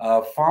who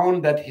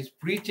found that his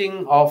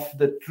preaching of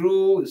the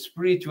true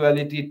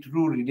spirituality,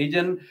 true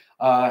religion,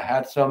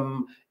 had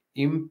some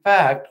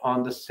impact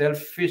on the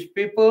selfish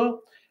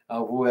people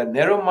who were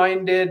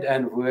narrow-minded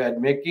and who were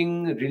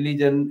making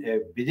religion a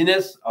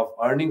business of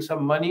earning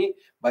some money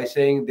by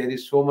saying there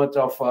is so much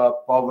of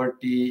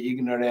poverty,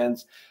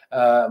 ignorance,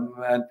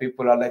 and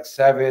people are like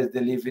savage. They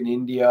live in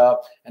India,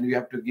 and you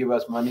have to give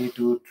us money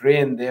to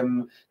train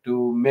them,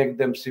 to make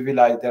them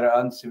civilized. They're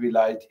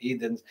uncivilized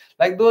heathens.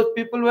 Like those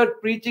people were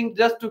preaching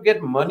just to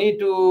get money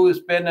to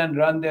spend and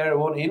run their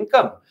own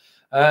income.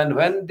 And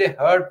when they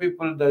heard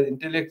people, the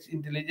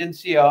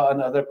intelligentsia and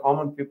other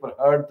common people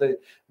heard the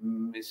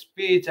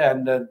speech,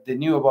 and they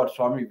knew about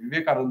Swami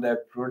Vivekananda, a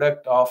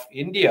product of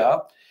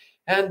India,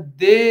 and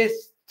they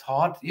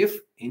thought, if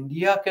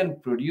India can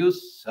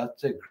produce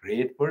such a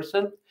great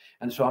person,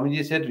 and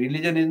Swamiji said,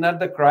 religion is not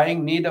the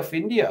crying need of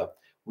India.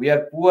 We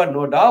are poor,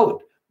 no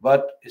doubt,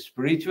 but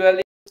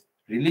spiritually,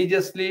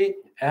 religiously,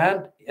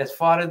 and as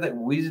far as the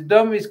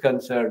wisdom is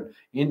concerned,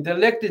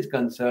 intellect is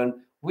concerned,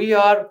 we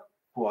are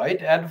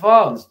quite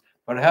advanced.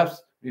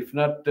 Perhaps, if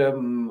not,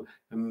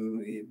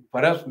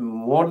 perhaps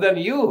more than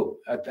you.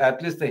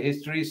 At least the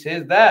history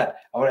says that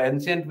our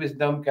ancient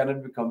wisdom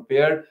cannot be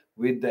compared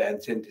with the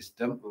ancient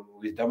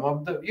wisdom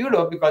of the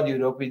Europe, because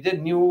Europe is a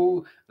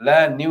new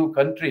land, new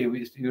country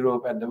with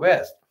Europe and the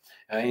West.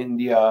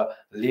 India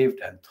lived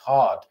and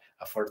thought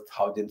for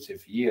thousands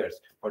of years,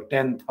 for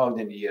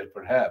 10,000 years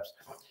perhaps.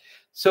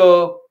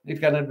 So it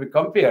cannot be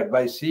compared.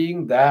 By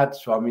seeing that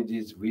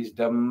Swamiji's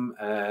wisdom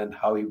and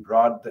how he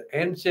brought the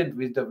ancient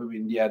wisdom of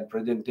India and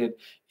presented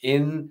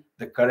in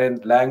the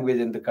current language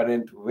and the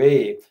current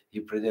way he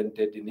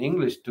presented in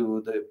English to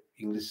the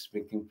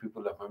English-speaking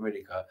people of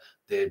America,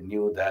 they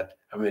knew that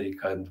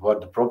Americans,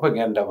 what the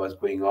propaganda was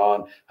going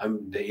on,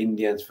 the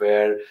Indians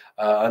were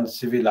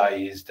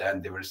uncivilized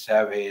and they were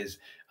savage.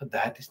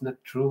 That is not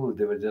true.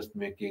 They were just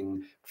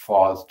making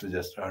false to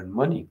just earn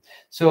money.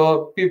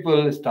 So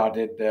people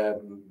started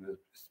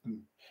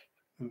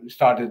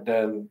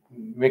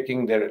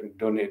making their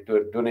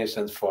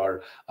donations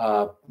for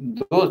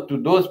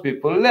those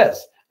people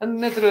less, and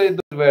naturally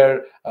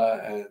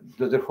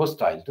those are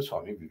hostile to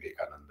Swami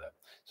Vivekananda.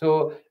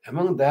 So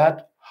among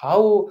that,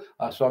 how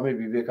Swami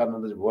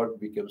Vivekananda's work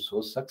became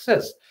so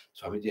success.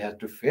 Swamiji had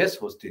to face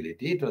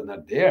hostility. It was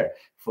not there.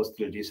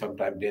 Hostility,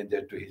 sometimes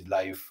danger to his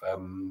life.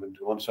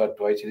 Once or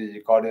twice it is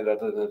recorded,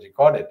 other than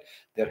recorded.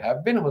 There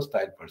have been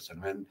hostile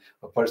person. When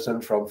a person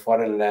from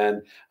foreign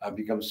land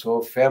becomes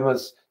so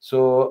famous,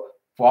 so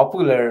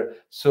popular,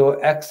 so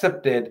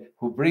accepted,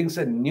 who brings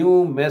a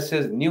new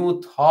message,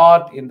 new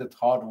thought in the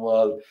thought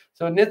world.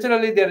 So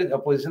naturally there is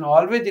opposition.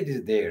 Always it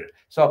is there.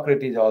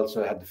 Socrates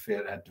also had to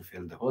feel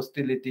the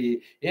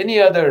hostility.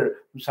 Any other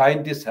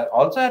scientist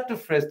also had to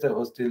face the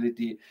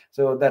hostility.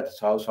 So that's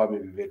how Swami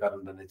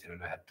Vivekananda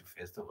naturally had to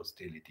face the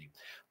hostility.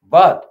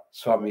 But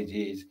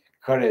Swamiji's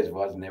courage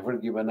was never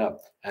given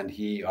up, and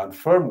he on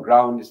firm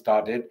ground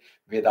started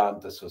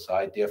Vedanta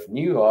Society of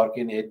New York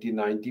in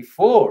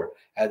 1894,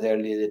 as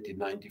early as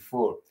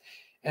 1894.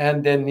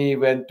 And then he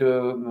went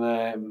to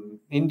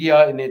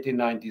India in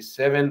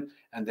 1897,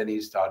 and then he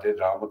started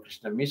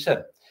Ramakrishna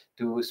Mission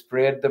to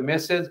spread the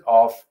message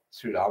of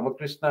Sri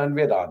Ramakrishna and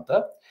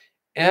Vedanta,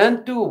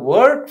 and to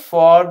work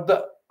for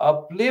the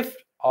uplift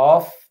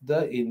of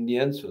the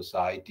Indian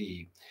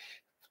society.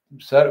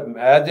 Sir,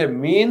 as a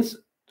means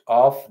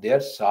of their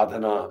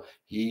sadhana,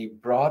 he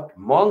brought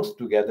monks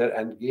together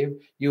and gave,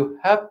 you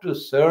have to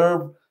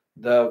serve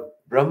the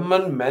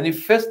Brahman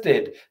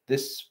manifested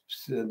this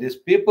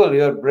people,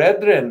 your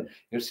brethren,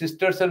 your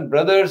sisters and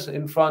brothers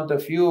in front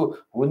of you,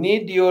 who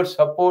need your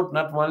support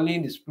not only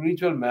in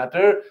spiritual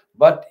matter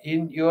but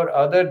in your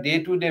other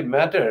day-to-day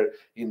matter,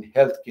 in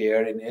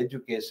healthcare, in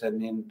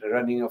education, in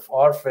running of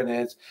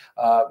orphanage,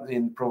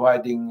 in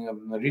providing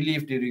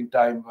relief during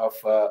time of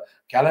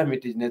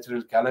calamities,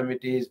 natural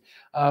calamities.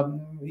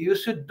 You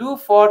should do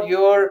for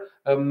your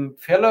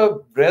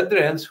fellow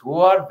brethren who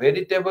are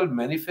veritable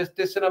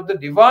manifestation of the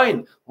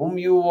divine, whom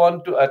you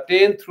want to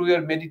attain through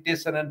your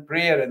meditation and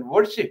prayer and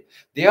worship.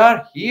 They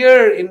are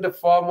here in the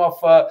form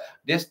of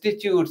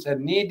destitutes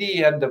and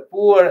needy and the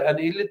poor and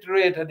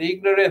illiterate and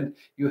ignorant.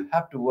 You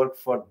have to work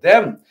for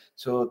them.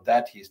 So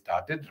that he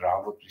started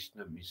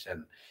Ramakrishna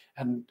Mission.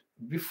 And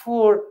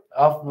before,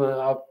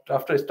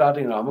 after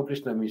starting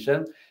Ramakrishna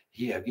Mission,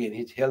 he again,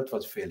 his health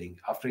was failing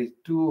after his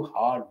too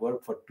hard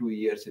work for 2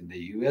 years in the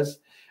US.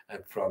 And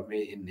from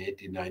in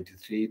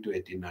 1893 to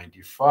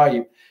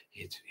 1895,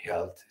 his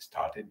health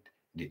started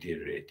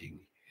deteriorating,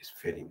 his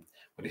failing.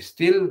 But he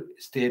still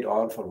stayed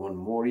on for one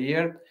more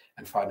year,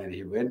 and finally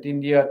he went to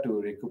India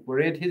to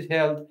recuperate his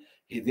health.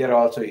 There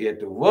also he had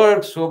to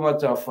work. So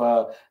much of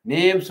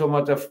name, so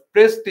much of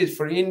prestige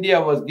for India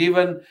was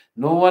given.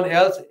 No one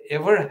else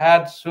ever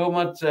had so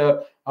much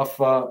of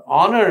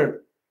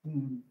honor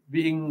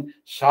being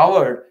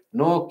showered.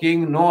 No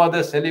king, no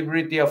other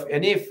celebrity of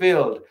any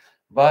field.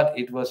 But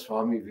it was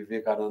Swami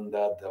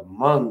Vivekananda, the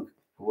monk,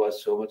 who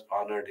was so much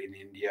honored in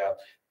India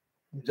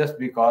just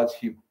because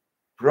he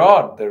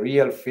brought the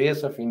real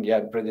face of India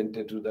and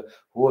presented to the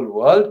whole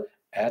world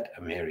at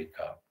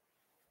America.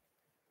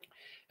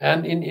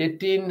 And in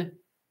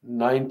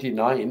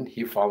 1899,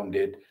 he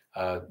founded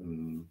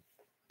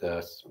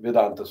the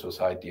Vedanta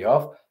Society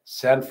of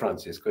San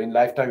Francisco. In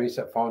lifetime, he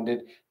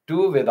founded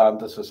two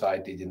Vedanta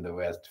societies in the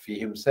West. He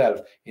himself,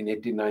 in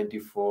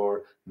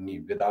 1894,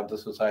 Vedanta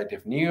Society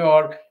of New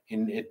York,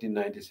 in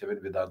 1897,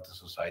 Vedanta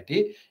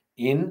Society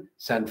in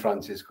San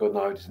Francisco.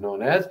 Now it is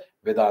known as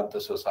Vedanta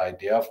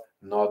Society of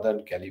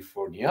Northern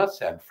California,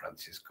 San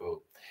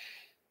Francisco.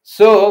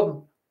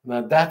 So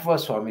that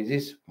was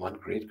Swamiji's one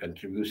great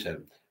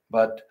contribution.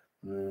 But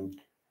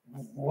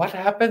what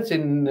happens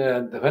in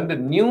when the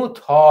new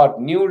thought,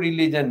 new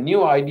religion,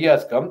 new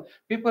ideas come,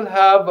 people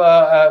have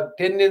a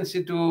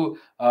tendency to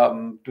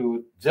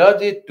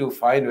judge it, to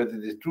find whether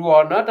it is true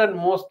or not, and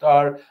most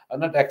are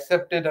not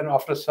accepted, and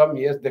after some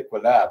years they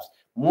collapse.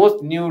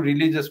 Most new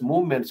religious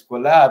movements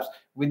collapse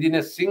within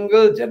a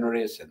single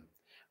generation.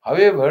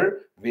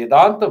 However,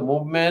 Vedanta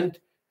movement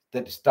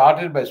that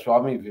started by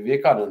Swami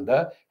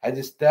Vivekananda has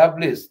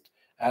established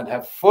and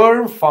have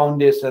firm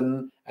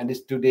foundation, and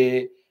is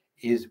today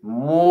is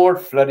more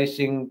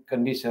flourishing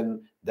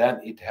condition than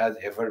it has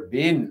ever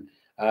been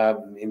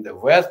in the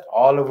West,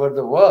 all over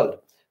the world.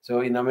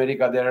 So in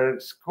America, there are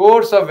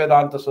scores of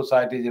Vedanta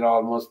societies in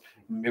almost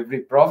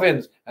every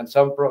province, and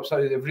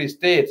every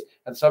state,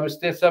 and some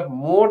states have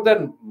more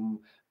than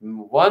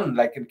one.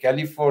 Like in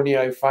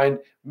California, you find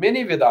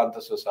many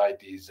Vedanta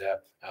societies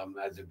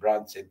as a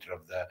branch center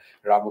of the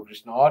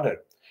Ramakrishna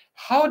order.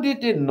 How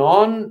did a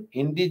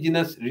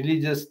non-indigenous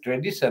religious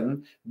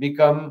tradition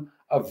become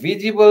a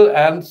visible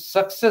and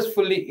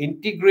successfully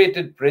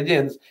integrated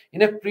presence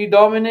in a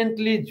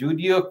predominantly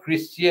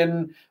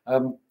Judeo-Christian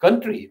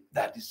country?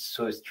 That is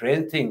so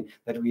strange thing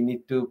that we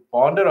need to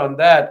ponder on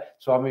that.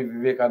 Swami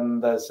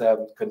Vivekananda's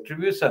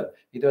contribution,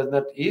 it was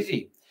not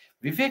easy.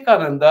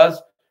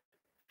 Vivekananda's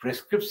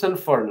prescription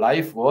for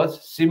life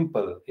was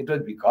simple. It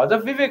was because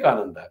of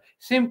Vivekananda.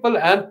 Simple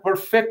and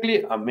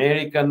perfectly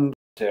American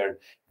culture.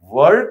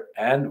 Work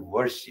and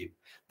worship.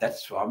 That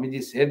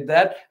Swamiji said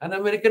that, an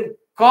American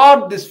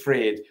caught this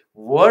phrase,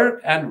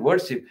 work and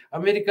worship.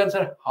 Americans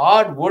are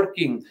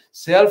hard-working,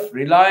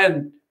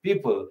 self-reliant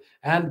people,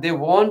 and they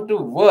want to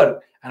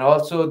work, and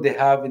also they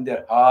have in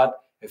their heart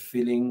a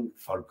feeling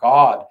for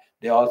God.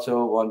 They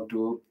also want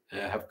to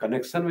have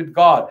connection with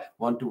God,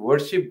 want to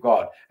worship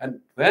God. And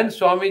when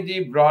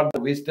Swamiji brought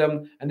the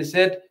wisdom and he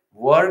said,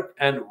 work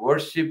and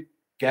worship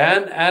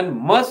can and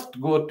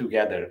must go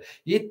together.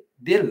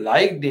 They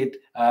liked it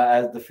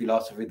as the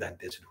philosophy that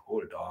they should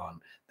hold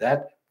on.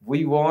 That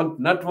we want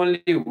not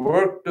only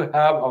work to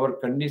have our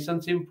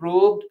conditions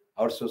improved,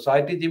 our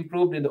societies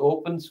improved in the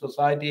open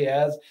society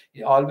as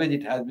always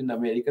it has been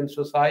American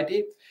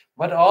society,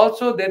 but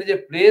also there is a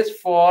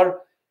place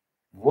for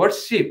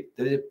worship,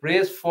 there is a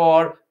place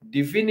for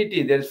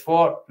divinity, there is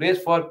for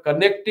place for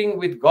connecting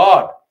with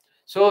God.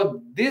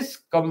 So this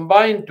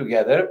combined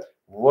together,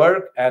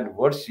 work and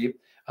worship,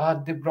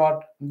 they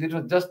brought, it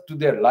was just to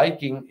their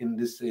liking in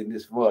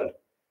this world.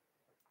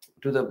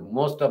 to the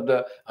most of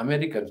the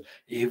Americans.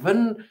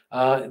 Even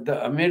the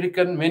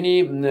American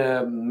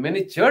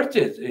many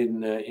churches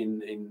in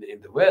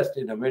the West,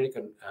 in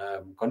American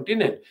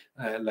continent,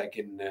 like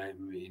in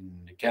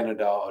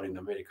Canada or in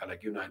America,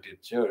 like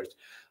United Church,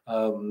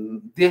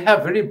 they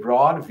have very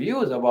broad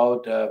views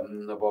about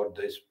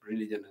this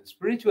religion and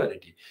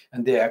spirituality,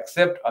 and they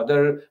accept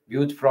other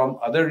views from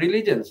other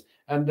religions,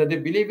 and they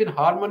believe in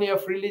harmony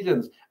of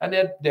religions, and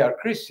yet they are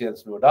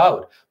Christians, no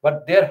doubt.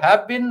 But there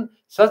have been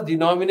such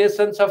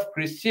denominations of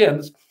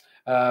Christians,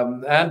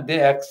 and they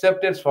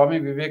accepted Swami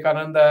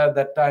Vivekananda at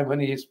that time when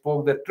he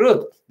spoke the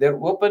truth.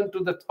 They're open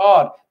to the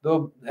thought,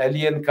 the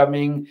alien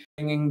coming,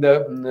 bringing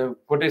the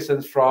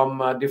quotations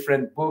from a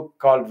different book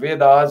called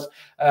Vedas,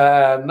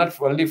 not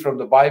only from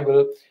the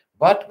Bible.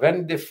 But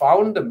when they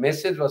found the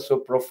message was so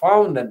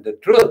profound and the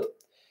truth,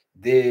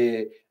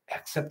 they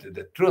accepted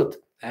the truth.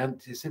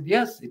 And they said,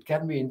 yes, it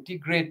can be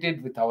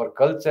integrated with our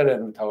culture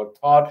and with our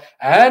thought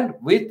and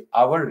with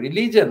our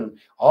religion.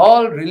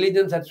 All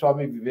religions, as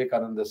Swami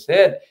Vivekananda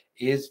said,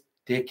 is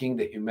taking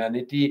the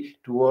humanity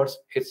towards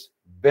its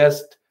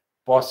best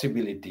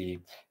possibility.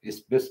 Its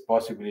best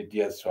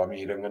possibility, as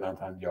Swami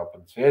Ranganathan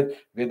often says,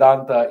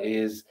 Vedanta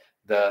is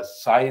the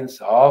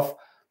science of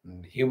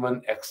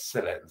human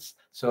excellence.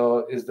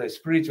 So is the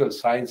spiritual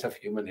science of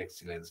human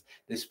excellence,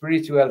 the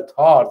spiritual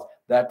thought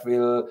that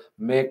will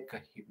make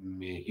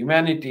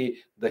humanity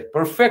the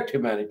perfect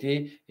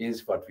humanity,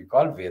 is what we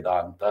call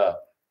Vedanta,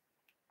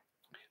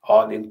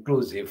 all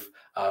inclusive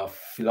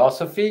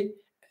philosophy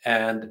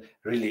and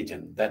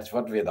religion. That's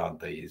what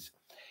Vedanta is.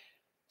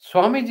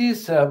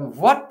 Swamiji's,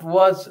 what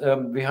was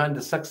behind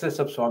the success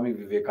of Swami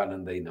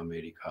Vivekananda in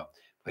America,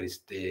 where he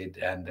stayed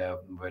and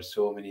where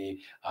so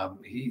many,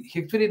 he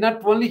actually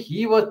not only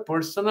he was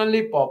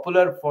personally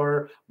popular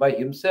for by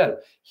himself,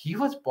 he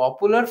was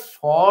popular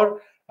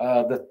for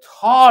the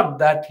thought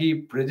that he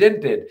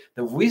presented,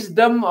 the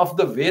wisdom of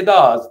the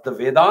Vedas, the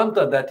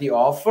Vedanta that he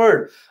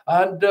offered,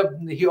 and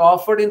he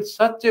offered in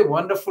such a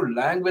wonderful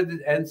language,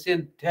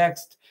 ancient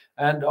text,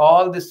 and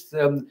all this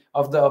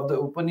of the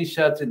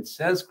Upanishads in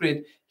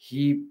Sanskrit.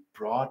 He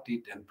brought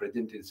it and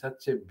presented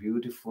such a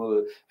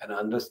beautiful and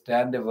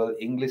understandable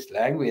English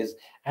language,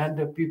 and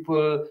the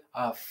people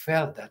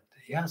felt that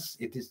yes,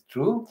 it is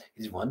true,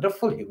 it's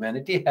wonderful.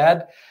 Humanity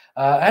had,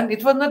 and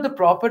it was not the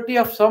property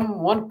of some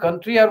one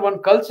country or one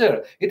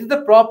culture. It is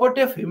the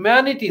property of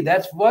humanity.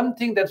 That's one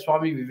thing that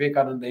Swami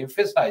Vivekananda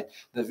emphasized.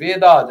 The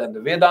Vedas and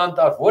the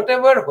Vedanta, or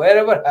whatever,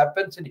 wherever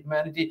happens in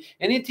humanity,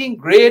 anything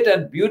great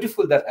and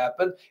beautiful that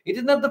happens, it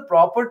is not the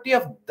property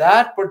of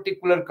that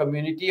particular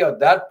community or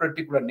that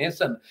particular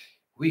nation.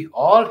 We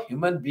all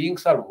human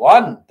beings are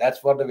one.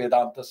 That's what the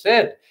Vedanta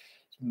said.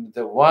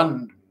 The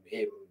one,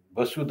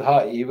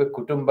 Vasudha eva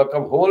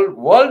Kutumbakam, whole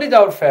world is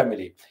our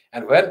family.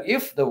 And when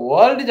if the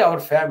world is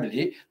our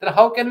family, then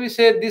how can we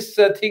say this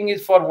thing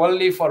is for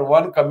only for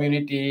one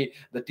community?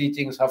 The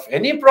teachings of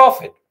any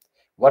prophet,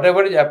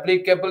 whatever is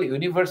applicable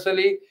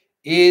universally,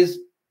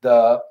 is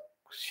the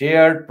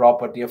shared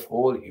property of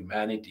whole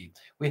humanity.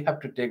 We have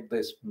to take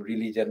this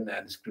religion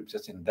and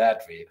scriptures in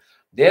that way.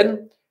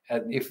 Then,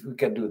 and if we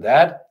can do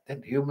that,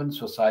 then human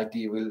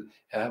society will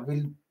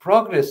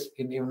progress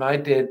in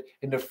united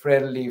in a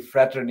friendly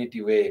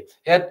fraternity way.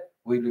 Yet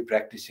we'll be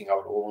practicing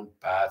our own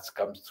paths,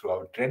 comes through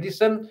our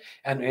tradition,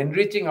 and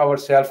enriching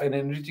ourselves and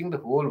enriching the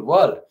whole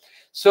world.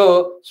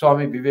 So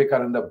Swami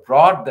Vivekananda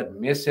brought that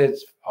message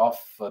of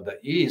the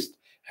East,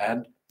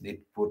 and it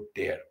put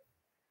there.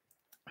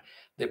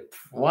 The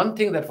one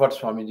thing that what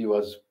Swamiji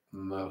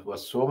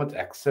was so much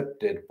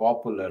accepted,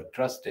 popular,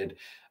 trusted,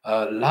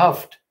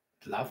 loved.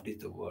 Loved is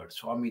the word.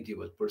 Swamiji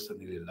was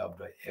personally loved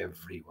by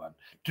everyone,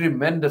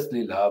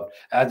 tremendously loved.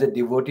 As a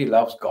devotee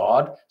loves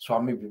God,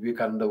 Swami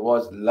Vivekananda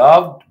was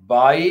loved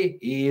by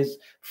his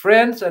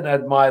friends and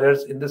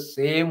admirers in the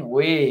same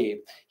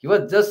way. He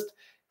was just,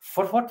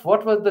 for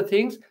what was the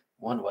things?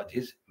 One was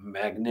his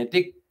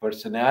magnetic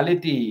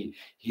personality.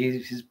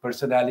 His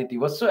personality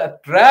was so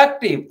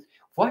attractive.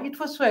 Why it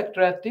was so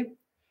attractive?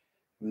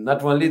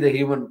 Not only the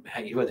human,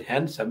 he was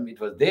handsome,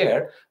 it was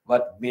there,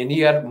 but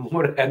many are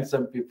more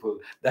handsome people,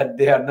 that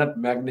they are not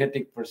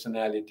magnetic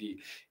personality.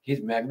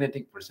 His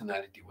magnetic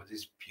personality was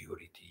his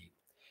purity,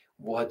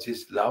 was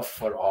his love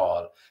for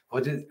all,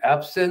 was his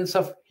absence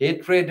of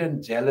hatred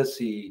and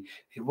jealousy,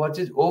 it was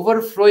his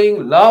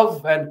overflowing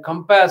love and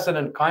compassion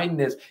and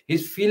kindness,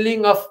 his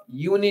feeling of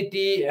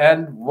unity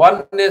and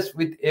oneness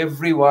with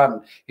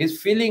everyone,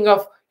 his feeling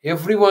of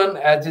everyone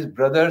as his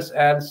brothers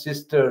and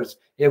sisters,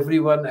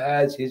 everyone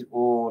as his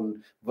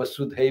own.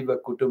 Vasudhaiva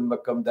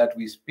Kutumbakam that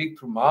we speak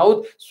through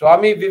mouth.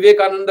 Swami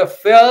Vivekananda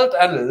felt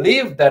and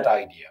lived that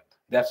idea.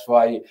 That's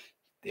why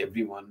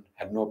everyone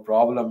had no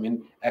problem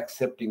in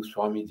accepting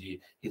Swamiji.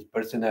 His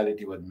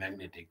personality was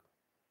magnetic.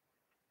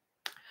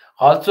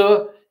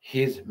 Also,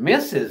 his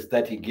message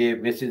that he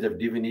gave, message of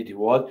divinity,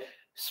 was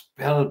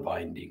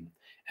spellbinding.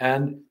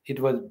 And it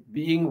was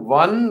being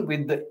one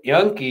with the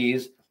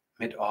Yankees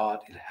made all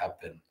it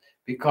happen.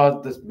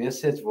 Because this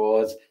message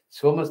was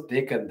so much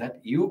taken that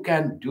you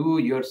can do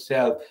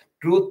yourself.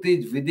 Truth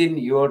is within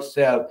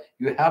yourself.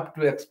 You have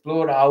to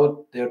explore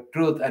out the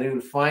truth, and you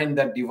will find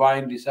that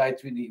divine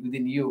resides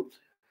within you.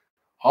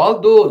 All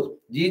those,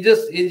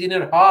 Jesus is in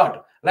your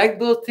heart. Like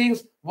those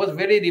things was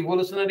very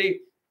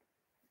revolutionary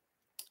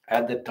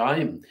at the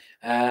time,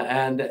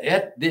 and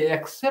yet they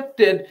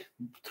accepted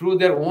through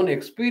their own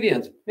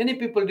experience. Many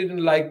people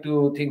didn't like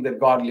to think that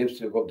God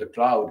lives above the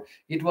cloud.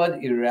 It was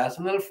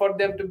irrational for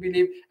them to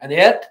believe, and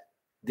yet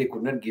they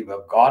could not give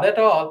up God at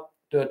all,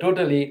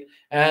 totally.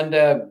 And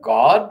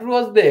God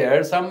was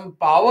there, some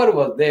power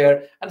was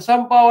there, and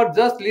some power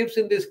just lives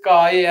in the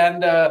sky,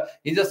 and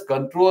he just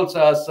controls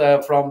us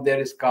from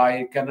their sky.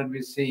 It cannot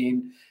be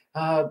seen.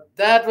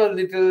 That was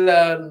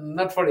little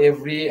not for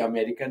every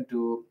American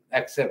to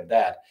accept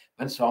that.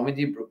 When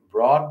Swamiji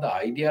brought the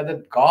idea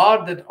that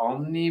God, that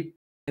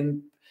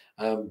omnipotent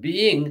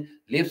being,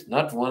 lives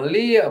not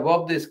only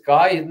above the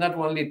sky, is not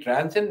only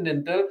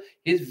transcendental,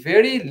 his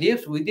very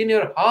lives within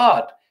your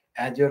heart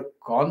as your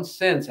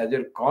conscience, as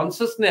your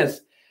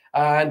consciousness,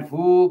 and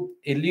who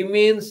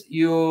illumines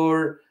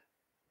your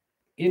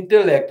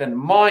intellect and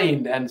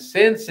mind and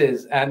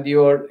senses and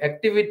your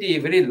activity.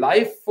 Very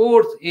life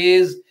force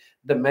is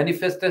the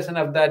manifestation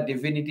of that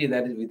divinity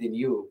that is within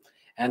you,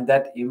 and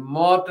that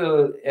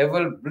immortal,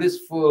 ever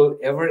blissful,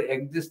 ever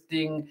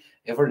existing,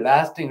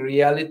 everlasting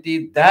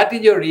reality, that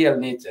is your real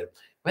nature.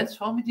 When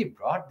Swamiji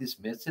brought this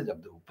message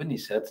of the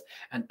Upanishads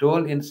and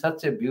told in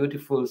such a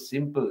beautiful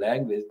simple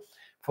language,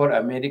 for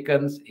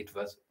Americans it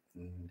was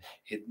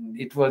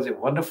it was a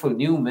wonderful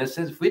new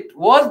message which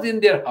was in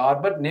their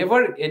heart, but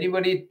never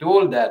anybody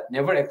told that,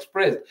 never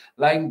expressed,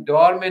 lying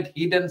dormant,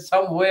 hidden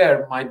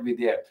somewhere, might be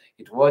there.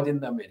 It was in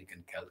the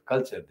American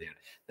culture there.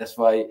 That's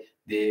why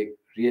they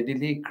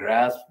readily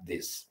grasp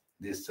this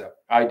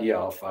idea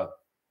of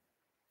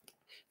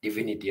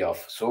divinity of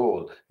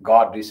soul,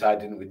 God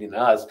residing within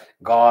us.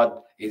 God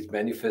is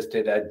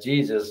manifested as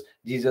Jesus.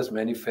 Jesus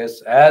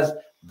manifests as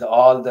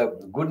all the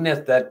goodness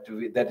that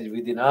is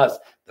within us,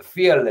 the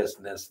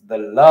fearlessness, the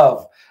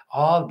love,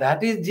 all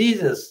that is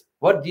Jesus.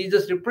 What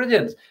Jesus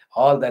represents,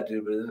 all that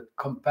represents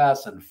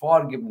compassion,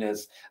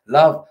 forgiveness,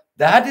 love.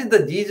 That is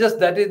the Jesus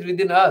that is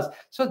within us.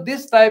 So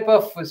this type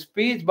of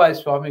speech by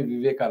Swami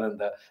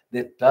Vivekananda,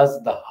 that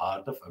touched the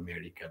heart of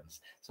Americans.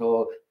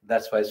 So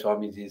that's why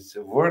Swamiji's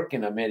work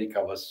in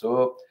America was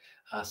so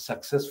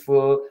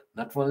successful,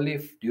 not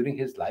only during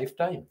his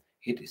lifetime.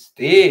 It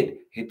stayed,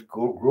 it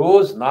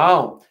grows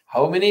now.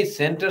 How many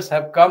centers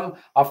have come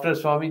after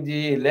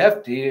Swamiji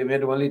left? He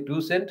made only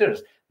 2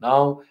 centers.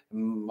 Now,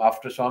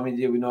 after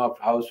Swamiji, we know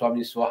how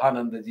Swami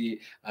Swahanandaji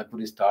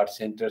could start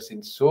centers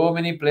in so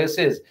many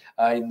places.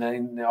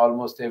 In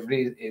almost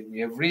every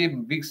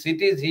big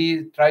cities,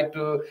 he tried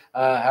to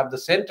have the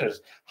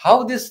centers.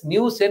 How this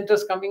new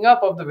centers coming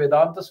up of the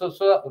Vedanta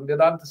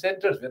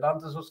centers,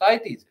 Vedanta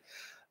societies.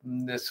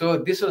 So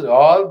this was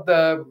all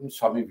the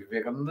Swami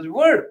Vivekananda's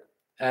work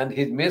and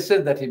his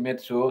message that he made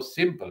so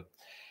simple.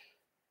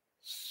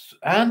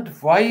 And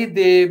why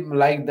they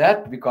like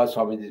that? Because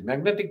Swamiji's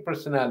magnetic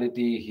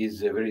personality,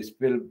 his very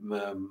spell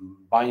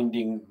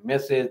binding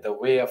message, the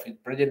way of his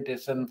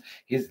presentation,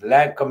 his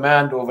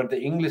command over the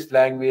English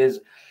language,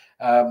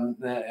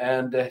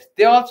 and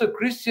they also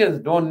Christians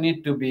don't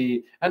need to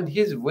be, and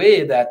his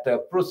way that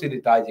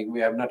proselytizing, we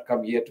have not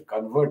come here to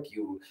convert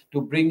you,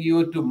 to bring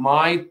you to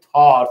my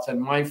thoughts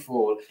and my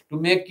fold, to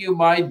make you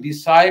my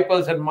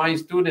disciples and my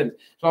students.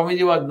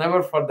 Swamiji was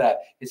never for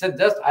that. He said,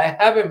 just I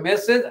have a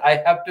message I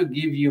have to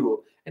give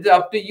you. It's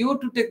up to you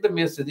to take the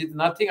message. It's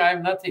nothing, I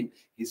am nothing.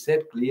 He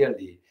said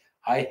clearly,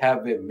 I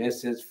have a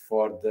message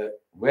for the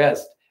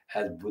West,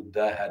 as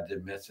Buddha had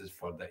a message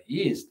for the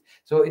East.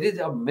 So it is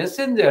a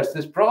messengers,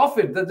 this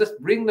prophet, that just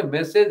bring the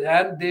message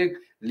and they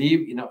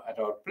leave at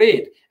our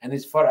plate. And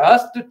it's for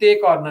us to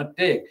take or not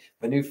take.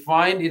 When we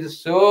find it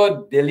is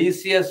so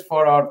delicious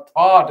for our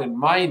thought and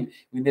mind,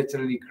 we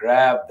naturally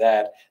grab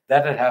that.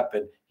 That had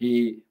happened.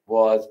 He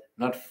was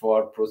not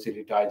for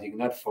proselytizing,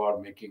 not for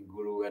making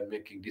guru and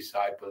making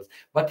disciples,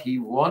 but he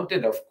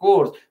wanted, of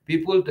course,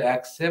 people to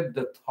accept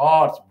the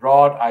thoughts,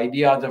 broad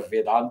ideas of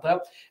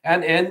Vedanta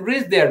and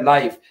enrich their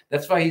life.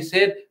 That's why he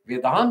said,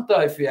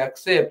 Vedanta, if you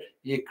accept,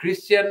 a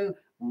Christian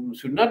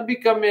should not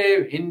become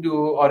a Hindu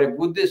or a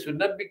Buddhist should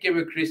not become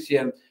a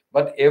Christian,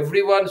 but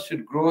everyone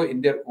should grow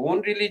in their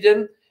own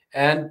religion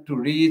and to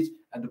reach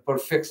the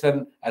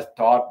perfection as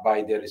taught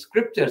by their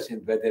scriptures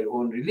by their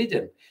own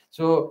religion.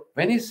 So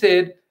when he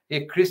said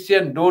a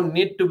Christian don't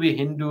need to be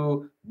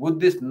Hindu,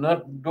 Buddhist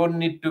don't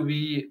need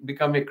to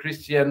become a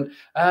Christian,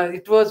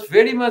 it was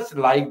very much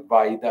liked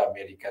by the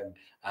American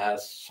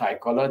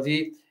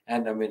psychology,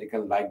 and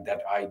American liked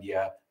that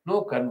idea.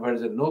 No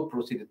conversion, no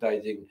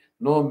proselytizing,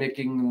 no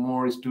making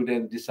more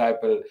student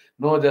disciple,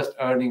 no just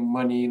earning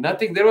money,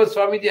 nothing. There was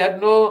Swamiji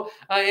had no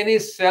any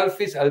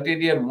selfish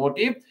ulterior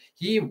motive.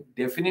 He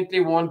definitely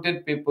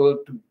wanted people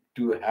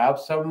to have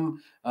some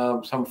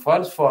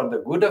funds for the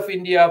good of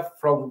India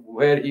from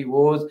where he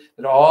was.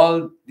 That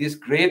all these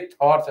great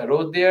thoughts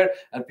arose there,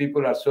 and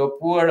people are so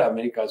poor.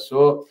 America is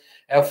so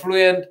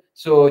affluent,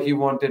 so he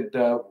wanted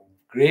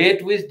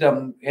great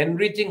wisdom,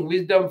 enriching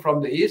wisdom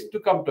from the East to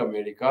come to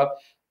America.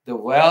 The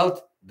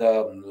wealth,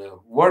 the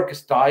work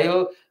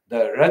style,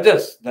 the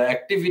rajas, the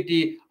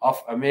activity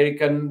of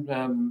American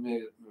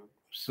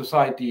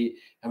society,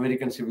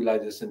 American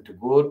civilization to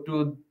go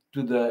to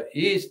the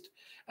East,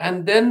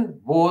 and then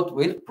both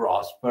will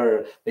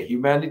prosper. The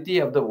humanity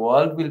of the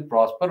world will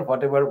prosper.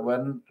 Whatever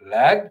one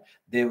lagged,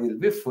 they will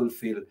be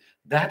fulfilled.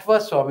 That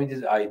was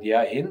Swamiji's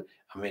idea in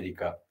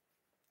America.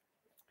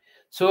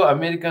 So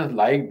Americans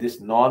like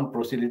this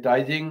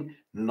non-proselytizing,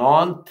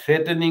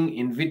 non-threatening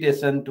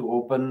invitation to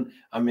open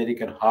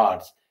American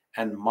hearts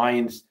and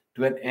minds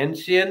to an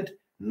ancient,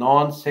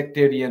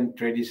 non-sectarian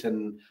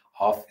tradition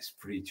of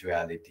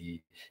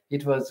spirituality.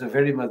 It was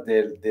very much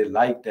they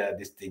liked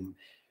this thing.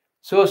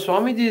 So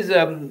Swamiji's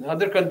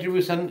other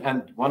contribution,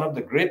 and one of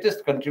the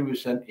greatest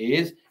contribution,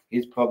 is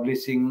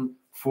publishing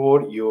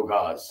 4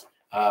 yogas.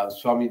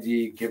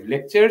 Swamiji gave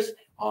lectures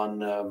on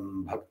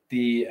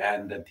bhakti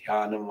and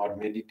dhyanam or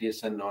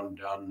meditation,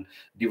 on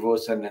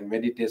devotion and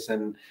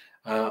meditation,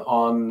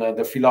 on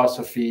the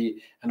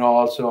philosophy, and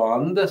also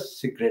on the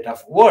secret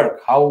of work,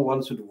 how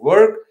one should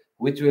work,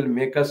 which will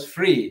make us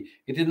free.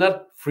 It is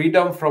not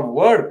freedom from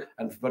work,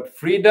 but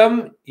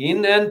freedom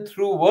in and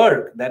through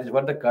work. That is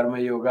what the Karma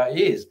Yoga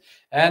is.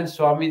 And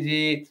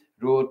Swamiji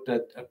wrote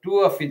 2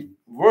 of his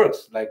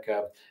works, like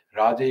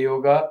Raja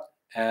Yoga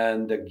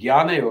and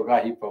Jnana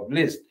Yoga, he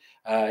published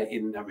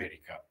in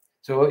America.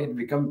 So it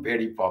became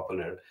very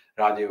popular.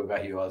 Raja Yoga,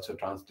 he also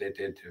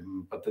translated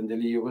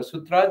Patanjali Yoga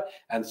Sutras,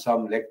 and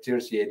some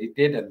lectures he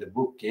edited, and the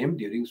book came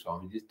during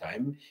Swamiji's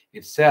time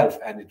itself,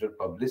 and it was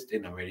published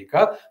in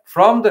America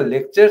from the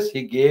lectures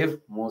he gave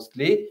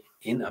mostly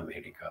in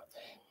America.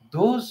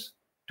 Those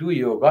 2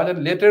 yogas,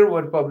 and later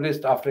were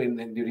published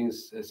during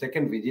his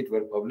second visit,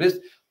 were published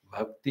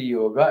Bhakti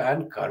Yoga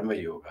and Karma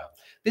Yoga.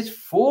 These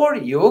 4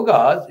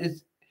 yogas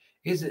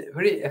is a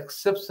very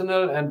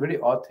exceptional and very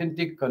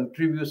authentic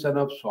contribution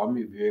of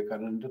Swami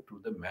Vivekananda to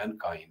the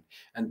mankind.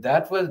 And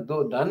that was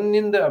though done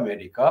in the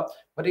America,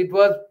 but it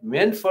was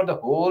meant for the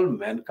whole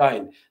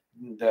mankind.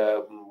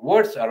 The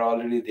words are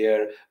already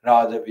there: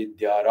 Raja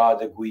Vidya,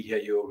 Raja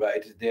Guhya Yoga.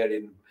 It is there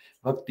in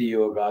Bhakti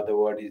Yoga. The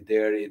word is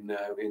there in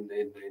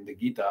the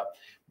Gita.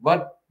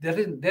 But there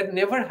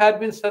never had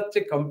been such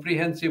a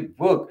comprehensive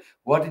book.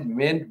 What is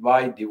meant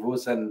by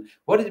devotion?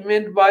 What is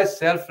meant by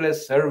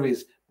selfless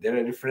service? There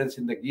are reference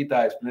in the Gita,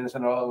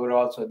 explanation were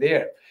also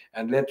there.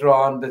 And later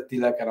on, the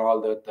Tilak and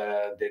all that,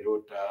 they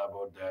wrote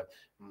about the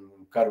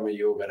Karma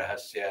Yoga,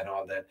 Rahasya and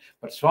all that.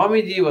 But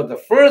Swamiji was the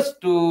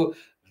first to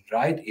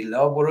write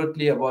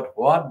elaborately about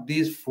what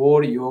these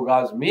 4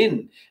 yogas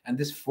mean. And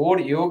these 4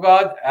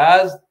 yogas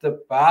as the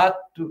path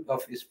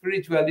of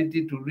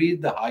spirituality to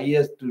reach the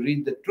highest, to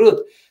reach the truth,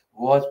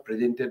 was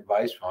presented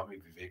by Swami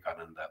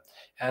Vivekananda.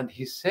 And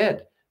he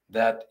said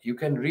that you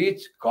can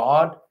reach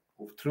God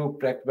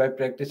by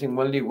practicing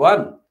only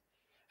one.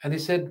 And he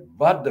said,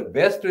 but the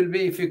best will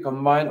be if you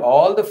combine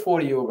all the 4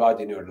 yogas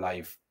in your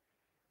life: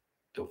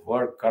 the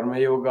work, Karma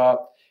Yoga,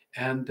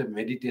 and the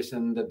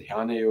meditation, the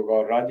Dhyana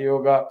Yoga, Raja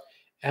Yoga,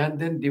 and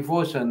then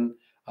devotion,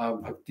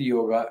 Bhakti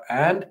Yoga,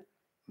 and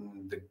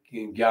the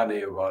Jnana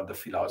Yoga, the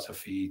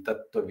philosophy,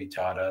 Tattva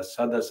Vichara,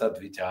 Sada Sat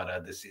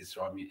Vichara. This is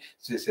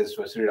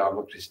Sri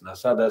Ramakrishna,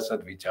 Sada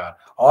Sat Vichara.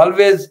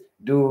 Always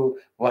do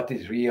what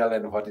is real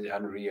and what is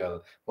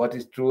unreal, what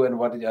is true and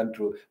what is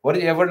untrue, what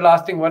is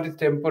everlasting, what is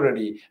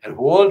temporary, and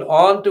hold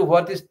on to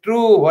what is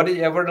true, what is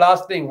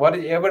everlasting, what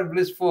is ever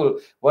blissful,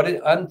 what is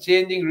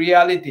unchanging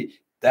reality.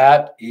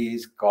 That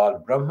is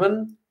called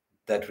Brahman.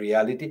 That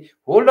reality,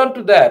 hold on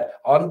to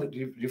that.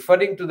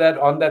 Referring to that,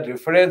 on that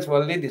reference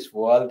only, this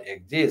world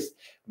exists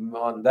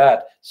on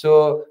that.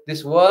 So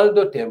this world,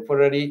 though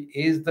temporary,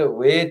 is the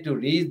way to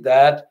reach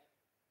that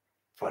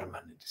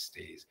permanent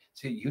stage.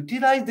 So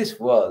utilize this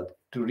world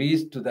to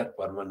reach to that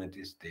permanent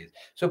stage.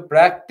 So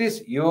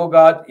practice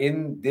yoga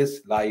in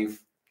this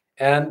life,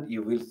 and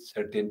you will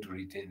certain to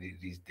reach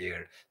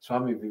there.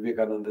 Swami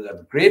Vivekananda has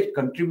a great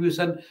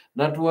contribution,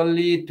 not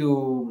only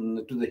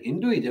to the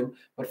Hinduism,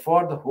 but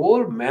for the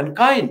whole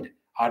mankind,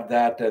 are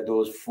that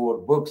those 4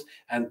 books.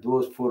 And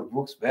those 4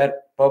 books were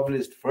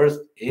published first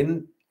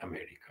in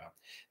America.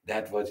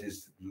 That was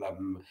his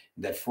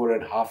that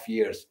 4.5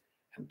 years,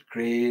 and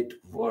great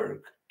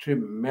work,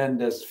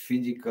 tremendous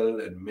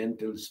physical and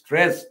mental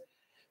stress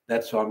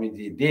that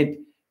Swamiji did.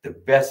 The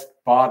best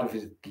part of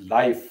his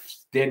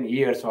life, 10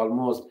 years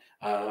almost,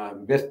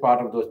 best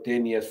part of those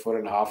 10 years,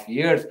 4.5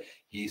 years,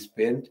 he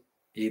spent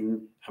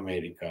in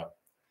America.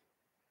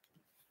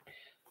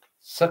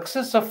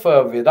 Success of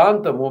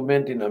Vedanta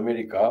movement in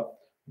America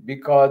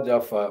because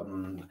of,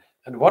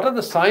 and what are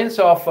the signs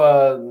of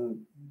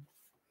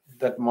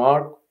that,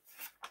 Mark?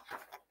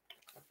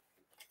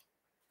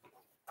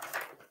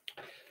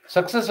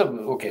 Success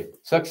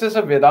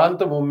of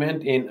Vedanta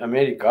movement in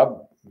America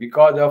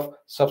because of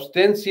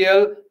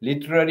substantial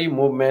literary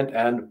movement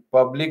and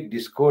public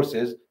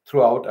discourses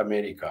throughout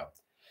America.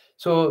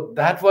 So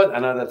that was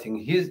another thing.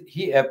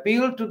 He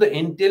appealed to the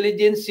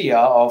intelligentsia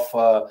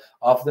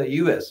of the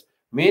US.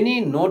 Many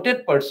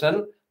noted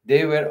person,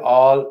 they were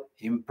all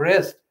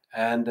impressed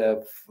and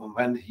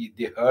when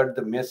they heard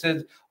the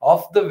message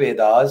of the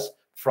Vedas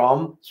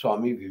from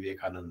Swami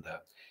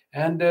Vivekananda.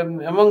 And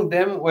among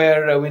them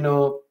were,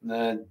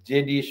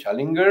 J.D.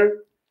 Schellinger,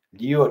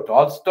 Leo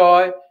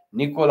Tolstoy,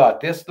 Nikola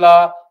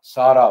Tesla,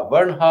 Sarah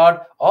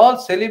Bernhardt, all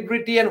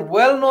celebrity and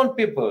well-known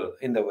people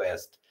in the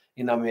West,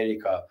 in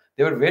America.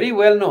 They were very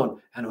well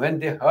known. And when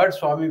they heard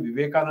Swami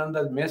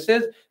Vivekananda's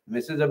message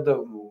of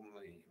the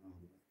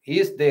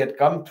East, they had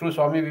come through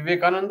Swami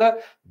Vivekananda,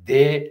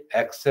 they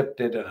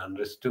accepted and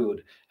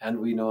understood. And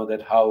we know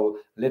that how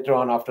later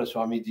on after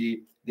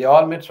Swamiji, they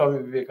all met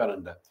Swami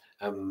Vivekananda.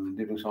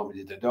 During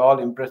Swamiji, they're all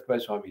impressed by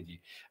Swamiji.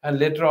 And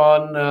later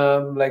on,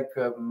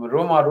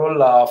 Roma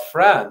Rolla of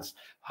France,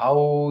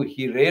 how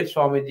he read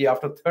Swamiji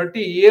after 30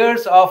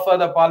 years of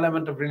the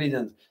Parliament of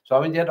Religions.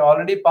 Swamiji had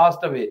already passed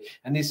away.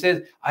 And he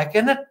says, I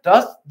cannot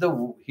touch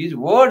his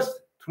words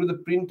through the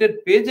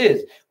printed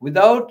pages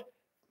without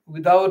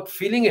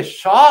feeling a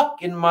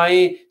shock in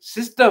my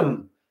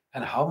system.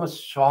 And how much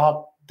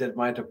shock that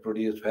might have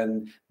produced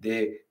when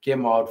they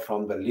came out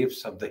from the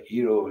lips of the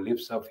hero,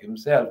 lips of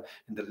himself,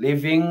 in the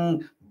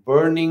living,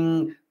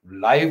 burning,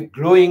 live,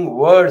 glowing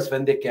words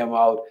when they came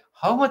out.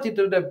 How much it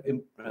would have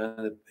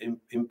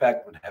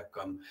impact would have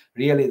come.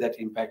 Really, that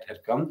impact had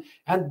come.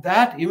 And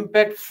that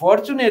impact,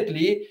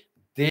 fortunately,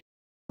 they have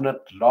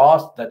not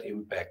lost that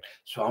impact.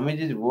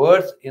 Swamiji's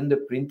words in the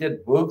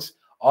printed books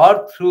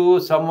or through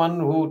someone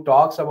who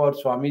talks about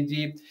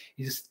Swamiji,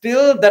 is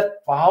still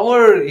that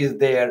power is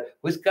there,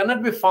 which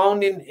cannot be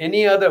found in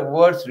any other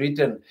words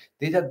written.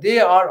 They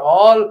are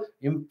all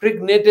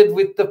impregnated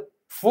with the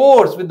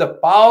force, with the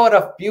power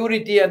of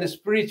purity and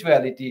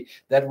spirituality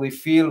that we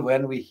feel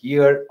when we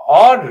hear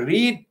or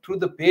read through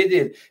the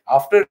pages.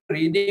 After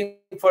reading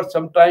for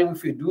some time,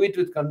 if you do it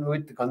with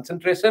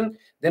concentration,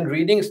 then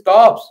reading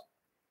stops.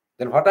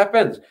 Then what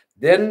happens?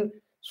 Then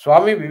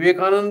Swami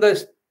Vivekananda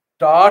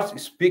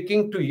starts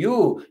speaking to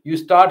you. You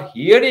start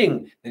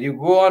hearing. Then you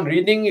go on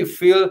reading, you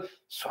feel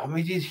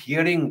Swamiji is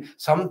hearing.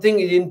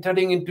 Something is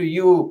entering into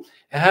you.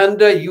 And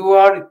you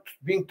are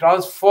being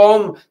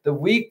transformed. The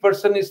weak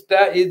person is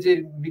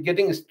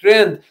getting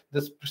strength.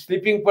 The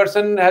sleeping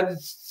person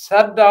has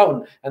sat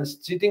down, and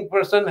sitting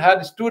person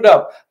had stood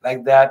up.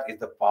 Like that is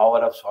the power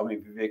of Swami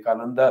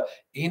Vivekananda.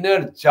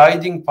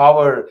 Energizing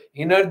power,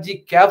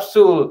 energy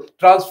capsule,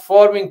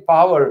 transforming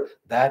power.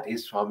 That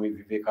is Swami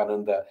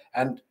Vivekananda.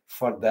 And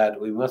for that,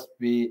 we must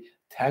be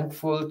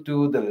thankful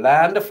to the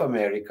land of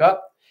America,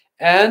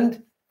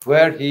 and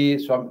where they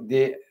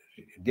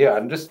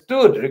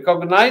understood,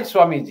 recognized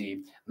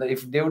Swamiji.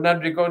 If they would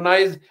not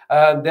recognize,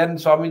 then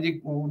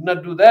Swamiji would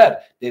not do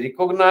that. They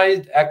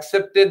recognized,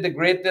 accepted the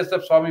greatness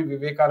of Swami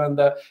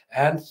Vivekananda,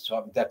 and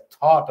that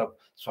thought of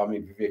Swami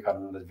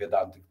Vivekananda's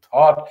Vedantic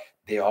thought,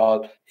 they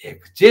all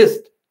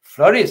exist,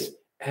 flourish,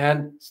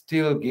 and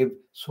still give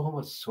so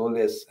much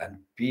solace and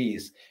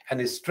peace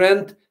and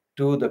strength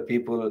to the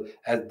people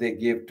as they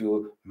gave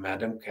to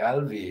Madame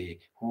Calvi,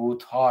 who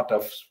thought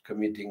of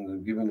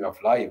giving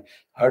of life.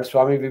 Heard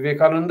Swami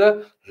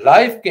Vivekananda,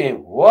 life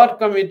came. What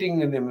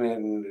committing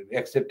and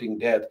accepting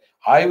death?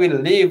 I will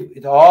live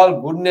with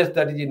all goodness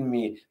that is in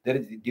me. There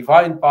is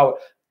divine power.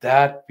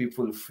 That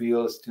people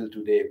feel still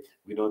today.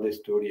 We know the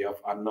story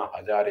of Anna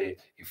Hazare.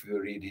 If you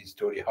read his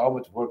story, how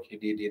much work he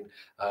did in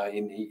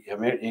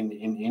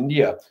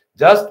India.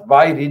 Just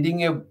by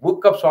reading a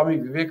book of Swami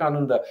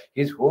Vivekananda,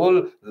 his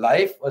whole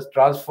life was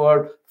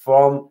transferred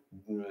from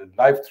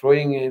life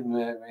throwing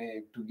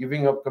to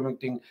giving up,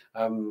 committing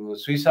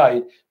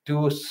suicide,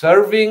 to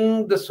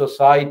serving the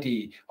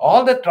society.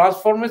 All the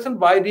transformation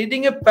by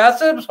reading a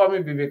passage of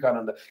Swami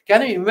Vivekananda.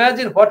 Can you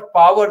imagine what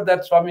power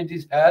that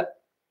Swamiji had?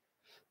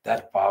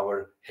 That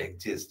power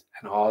exists,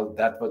 and all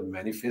that was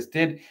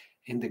manifested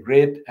in the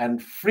great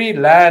and free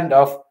land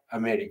of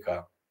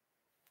America.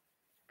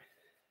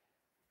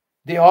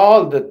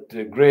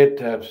 The great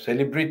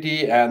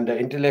celebrity and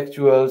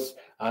intellectuals,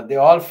 they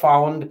all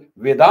found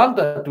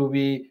Vedanta to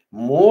be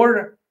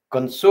more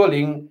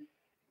consoling.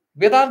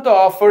 Vedanta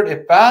offered a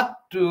path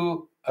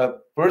to a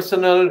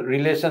personal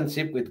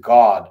relationship with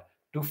God,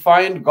 to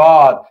find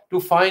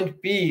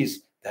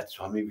peace. That's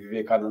Swami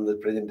Vivekananda's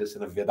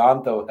presentation of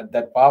Vedanta had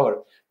that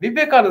power.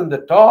 Vivekananda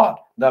taught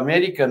the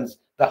Americans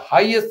the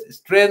highest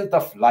strength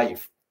of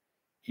life.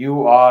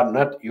 You are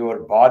not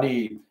your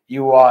body.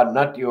 You are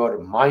not your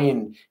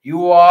mind.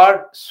 You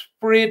are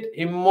spirit,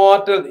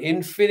 immortal,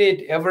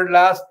 infinite,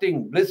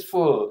 everlasting,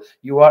 blissful.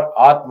 You are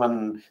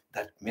Atman.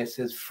 That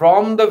message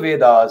from the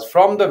Vedas,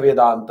 from the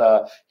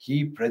Vedanta,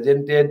 he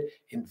presented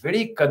in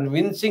very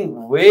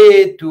convincing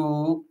way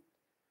to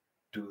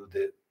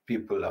the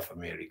people of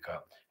America.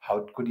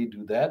 How could he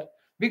do that?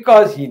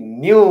 Because he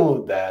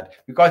knew that,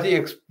 because he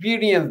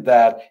experienced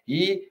that,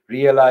 he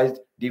realized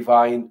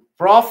divine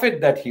prophet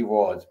that he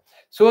was.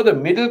 So the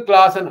middle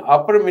class and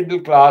upper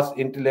middle class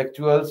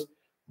intellectuals,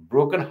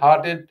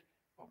 broken-hearted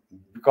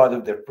because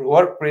of their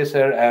work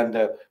pressure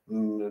and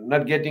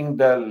not getting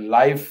the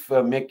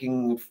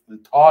life-making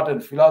thought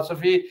and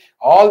philosophy,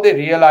 all they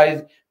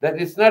realized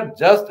that it's not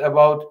just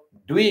about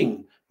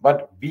doing,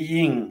 but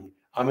being.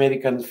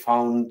 Americans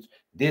found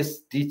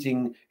this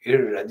teaching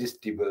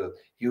irresistible.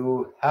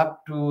 You have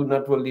to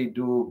not only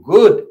do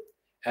good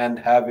and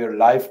have your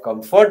life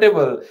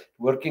comfortable,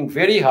 working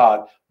very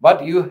hard,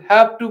 but you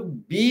have to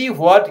be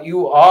what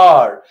you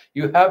are.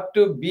 You have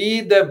to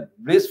be the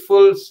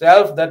blissful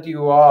self that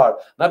you are.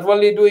 Not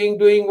only doing,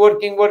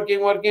 working,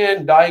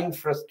 and dying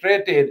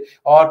frustrated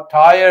or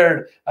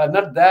tired.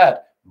 Not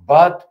that,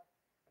 but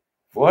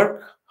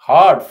work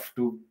hard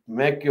to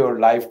make your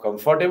life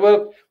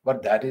comfortable,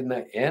 but that is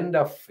the end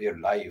of your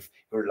life.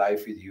 Your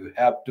life is, you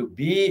have to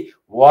be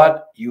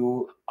what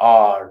you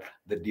are,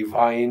 the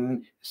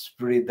divine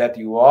spirit that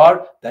you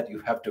are, that you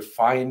have to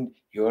find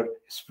your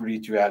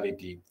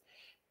spirituality.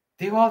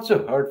 They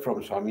also heard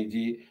from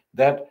Swamiji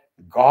that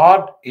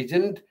God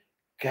isn't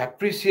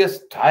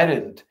capricious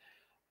tyrant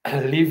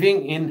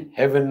living in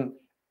heaven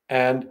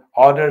and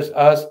orders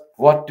us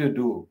what to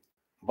do,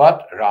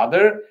 but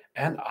rather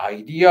an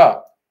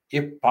idea,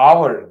 a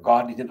power.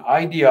 God is an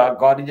idea,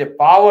 God is a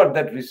power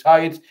that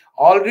resides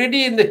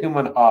already in the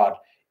human heart.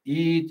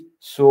 Each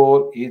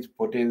soul is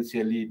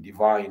potentially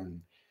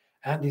divine.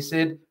 And he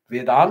said,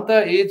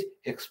 Vedanta is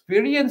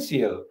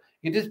experiential,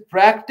 it is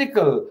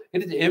practical,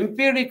 it is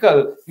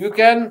empirical. You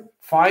can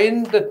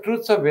find the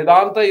truths of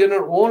Vedanta in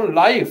your own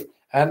life.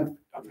 And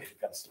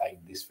Americans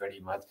like this very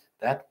much,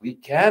 that we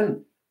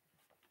can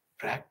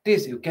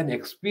practice, you can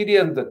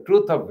experience the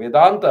truth of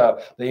Vedanta,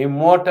 the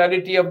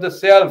immortality of the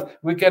self.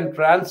 We can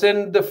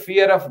transcend the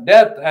fear of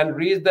death and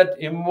reach that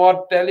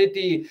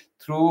immortality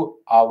through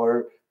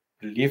our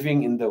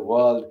living in the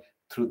world,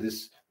 through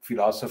this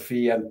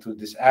philosophy and through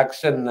this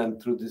action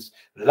and through this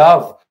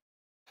love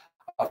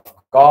of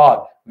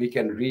God. We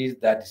can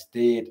reach that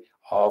state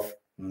of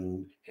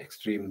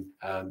extreme,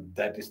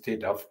 that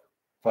state of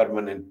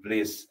permanent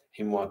bliss,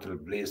 immortal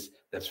bliss,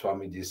 that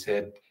Swamiji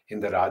said in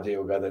the Raja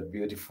Yoga, that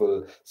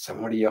beautiful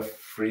summary of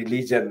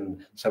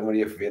religion,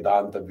 summary of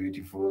Vedanta,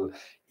 beautiful.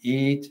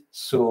 Each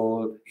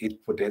soul is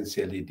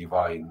potentially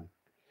divine.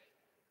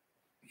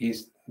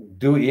 Is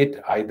do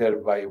it either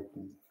by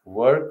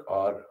work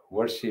or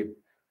worship,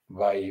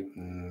 by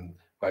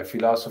by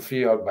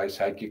philosophy or by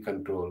psychic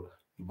control,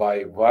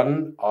 by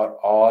one or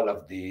all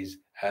of these,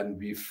 and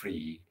be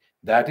free.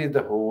 That is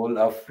the whole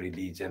of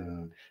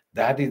religion.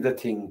 That is the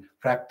thing.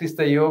 Practice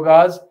the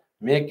yogas,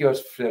 make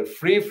yourself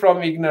free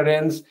from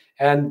ignorance,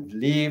 and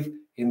live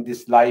in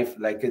this life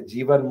like a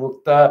jivan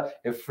mukta,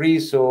 a free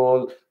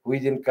soul who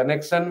is in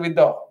connection with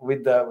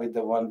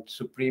the one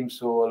supreme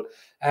soul.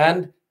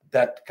 And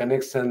that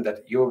connection,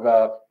 that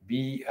yoga,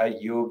 be a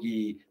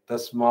yogi,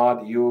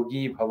 tasmad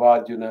yogi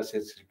bhavarjuna,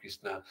 says Sri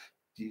Krishna.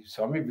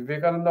 Swami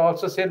Vivekananda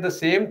also said the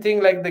same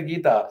thing like the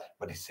Gita,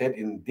 but he said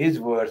in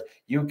these words,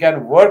 you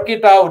can work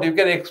it out, you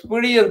can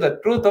experience the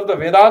truth of the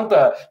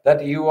Vedanta,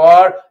 that you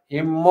are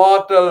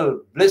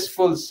immortal,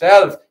 blissful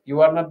self.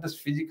 You are not this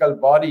physical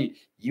body.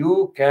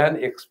 You can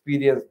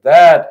experience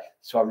that,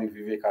 Swami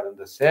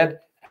Vivekananda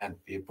said,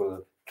 and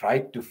people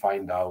tried to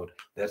find out.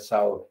 That's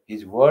how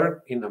his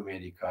work in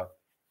America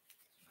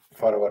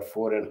for our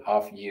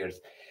 4.5 years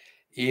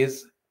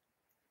is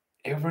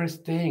ever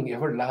staying,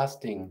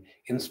 everlasting,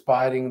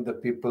 inspiring the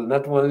people,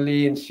 not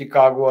only in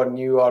Chicago or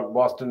New York,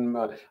 Boston,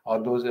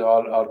 or those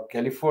or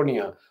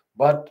California,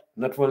 but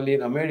not only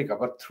in America,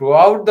 but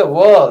throughout the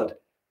world.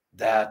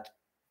 That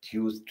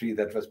huge tree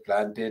that was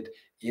planted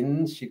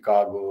in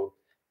Chicago,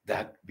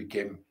 that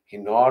became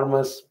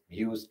enormous,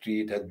 huge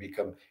tree. It has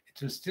become,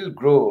 it will still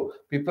grow.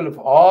 People of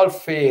all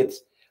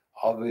faiths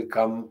all will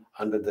come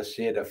under the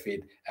shade of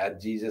it.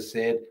 As Jesus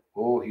said,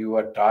 oh, you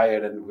are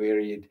tired and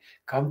wearied,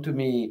 come to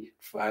me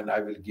and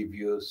I will give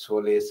you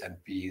solace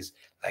and peace.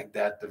 Like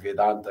that, the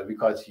Vedanta,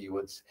 because he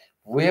was,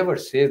 whoever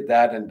says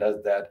that and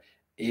does that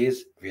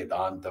is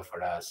Vedanta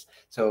for us.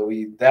 So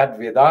we, that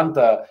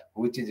Vedanta,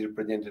 which is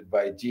represented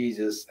by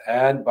Jesus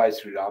and by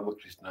Sri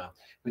Ramakrishna,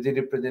 which is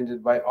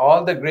represented by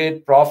all the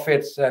great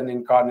prophets and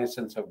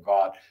incarnations of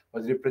God,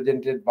 was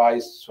represented by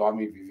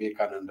Swami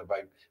Vivekananda,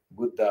 by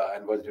Buddha,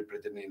 and was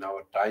represented in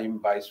our time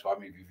by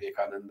Swami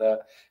Vivekananda.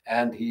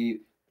 And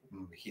he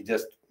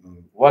just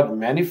was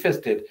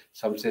manifested.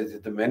 Some says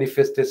it's the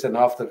manifestation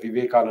of the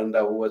Vivekananda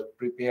who was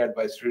prepared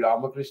by Sri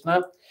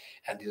Ramakrishna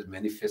and is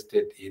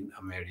manifested in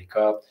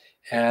America.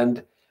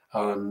 And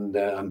on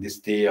this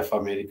day of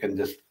American,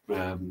 just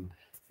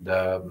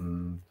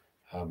the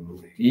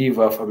eve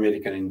of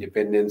American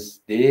Independence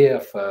Day,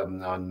 of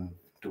on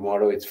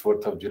tomorrow, it's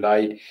 4th of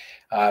July.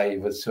 I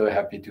was so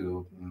happy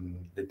to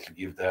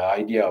give the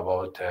idea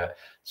about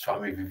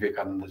Swami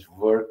Vivekananda's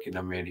work in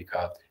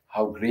America.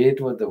 How great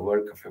was the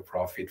work of a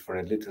prophet for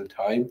a little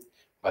time,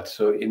 but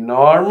so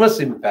enormous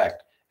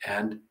impact,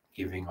 and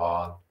giving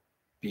all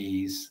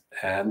peace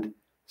and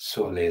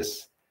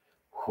solace,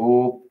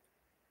 hope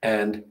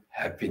and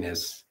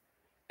happiness.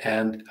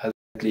 And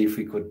ultimately, if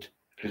we could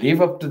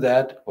live up to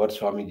that, what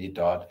Swamiji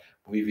taught,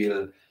 we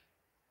will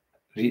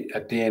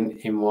attain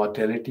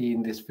immortality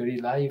in this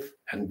very life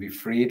and be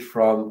freed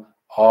from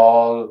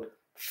all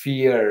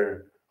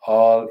fear,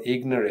 all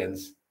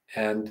ignorance,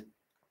 and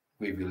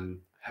we will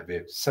have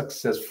a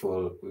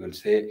successful, we will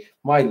say,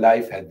 my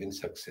life has been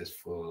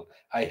successful.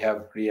 I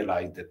have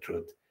realized the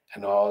truth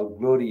and all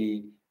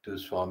glory to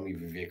Swami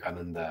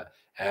Vivekananda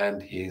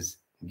and his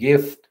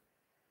gift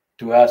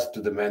to us,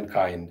 to the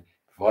mankind,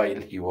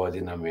 while he was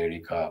in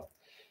America.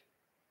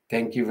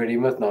 Thank you very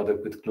much. Now,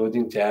 with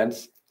closing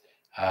chants,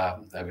 I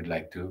would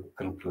like to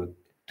conclude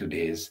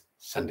today's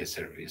Sunday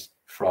service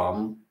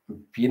from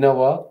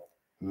Pinawa,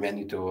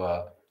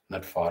 Manitoba,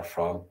 not far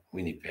from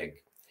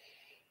Winnipeg.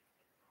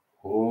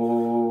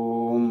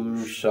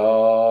 Om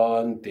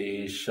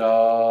Shanti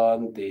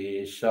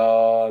Shanti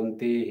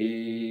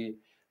Shanti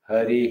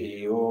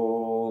Hari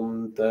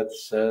Om Tat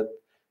Sat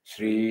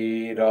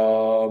Shri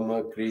Ram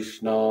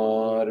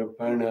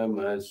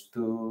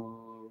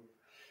Krishnarpanamastu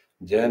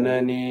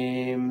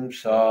Jananim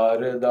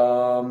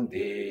Sharadam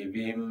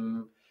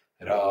Devim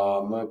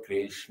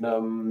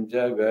Ramakrishnan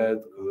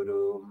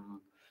Jagadgurum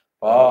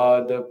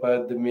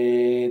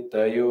Padapadme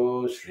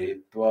Tayo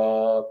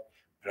Shritva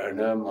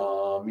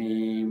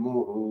Pranamami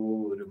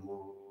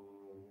Muhurmu.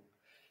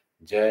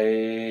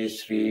 Jai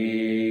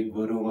Shri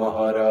Guru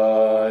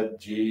Maharaj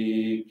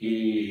Ji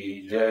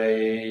Ki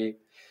Jai.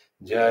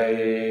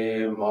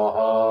 Jai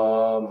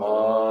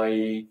Mahamai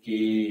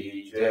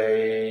Ki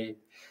Jai.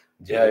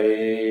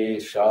 Jai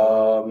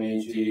Swami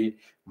Ji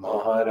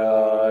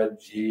Maharaj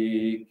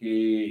Ji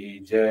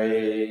Ki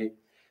Jai.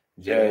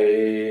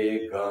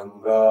 Jai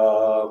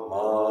Ganga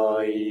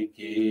Mai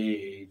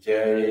Ki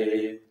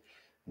Jai.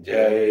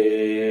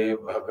 Jai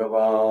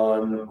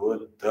Bhagavan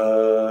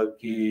Buddha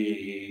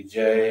Ki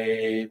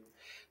Jai.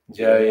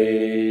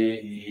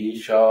 Jai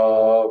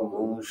Isha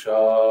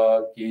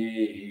Musha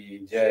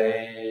Ki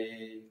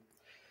Jai.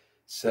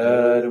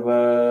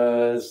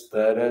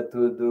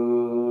 Sarvastaratu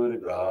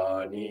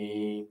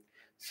Durgani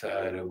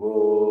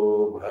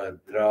Sarvo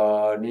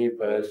Bhadrani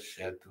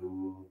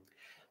Pashyatu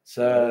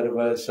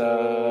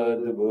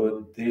Sarvasad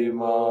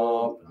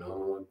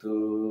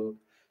Buddhimapnotu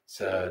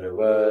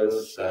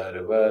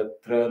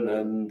Sarvatra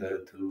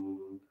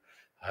Nandatu.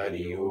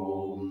 Hari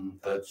Om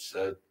Tat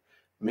Sat.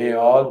 May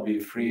all be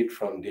freed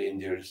from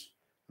dangers.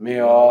 May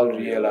all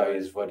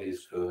realize what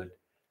is good.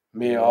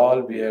 May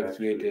all be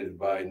actuated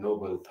by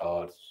noble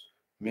thoughts.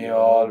 May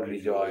all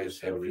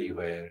rejoice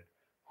everywhere.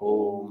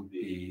 Om,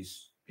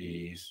 peace,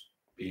 peace,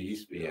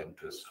 peace be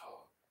unto us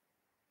all.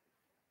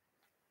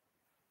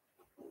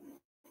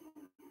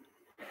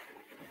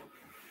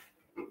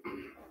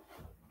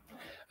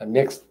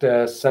 Next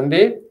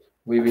Sunday,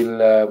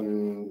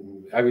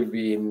 I will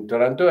be in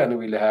Toronto, and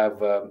we'll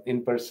have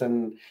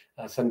in-person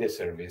Sunday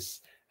service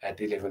at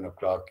 11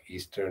 o'clock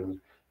Eastern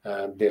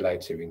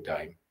Daylight Saving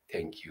Time.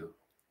 Thank you.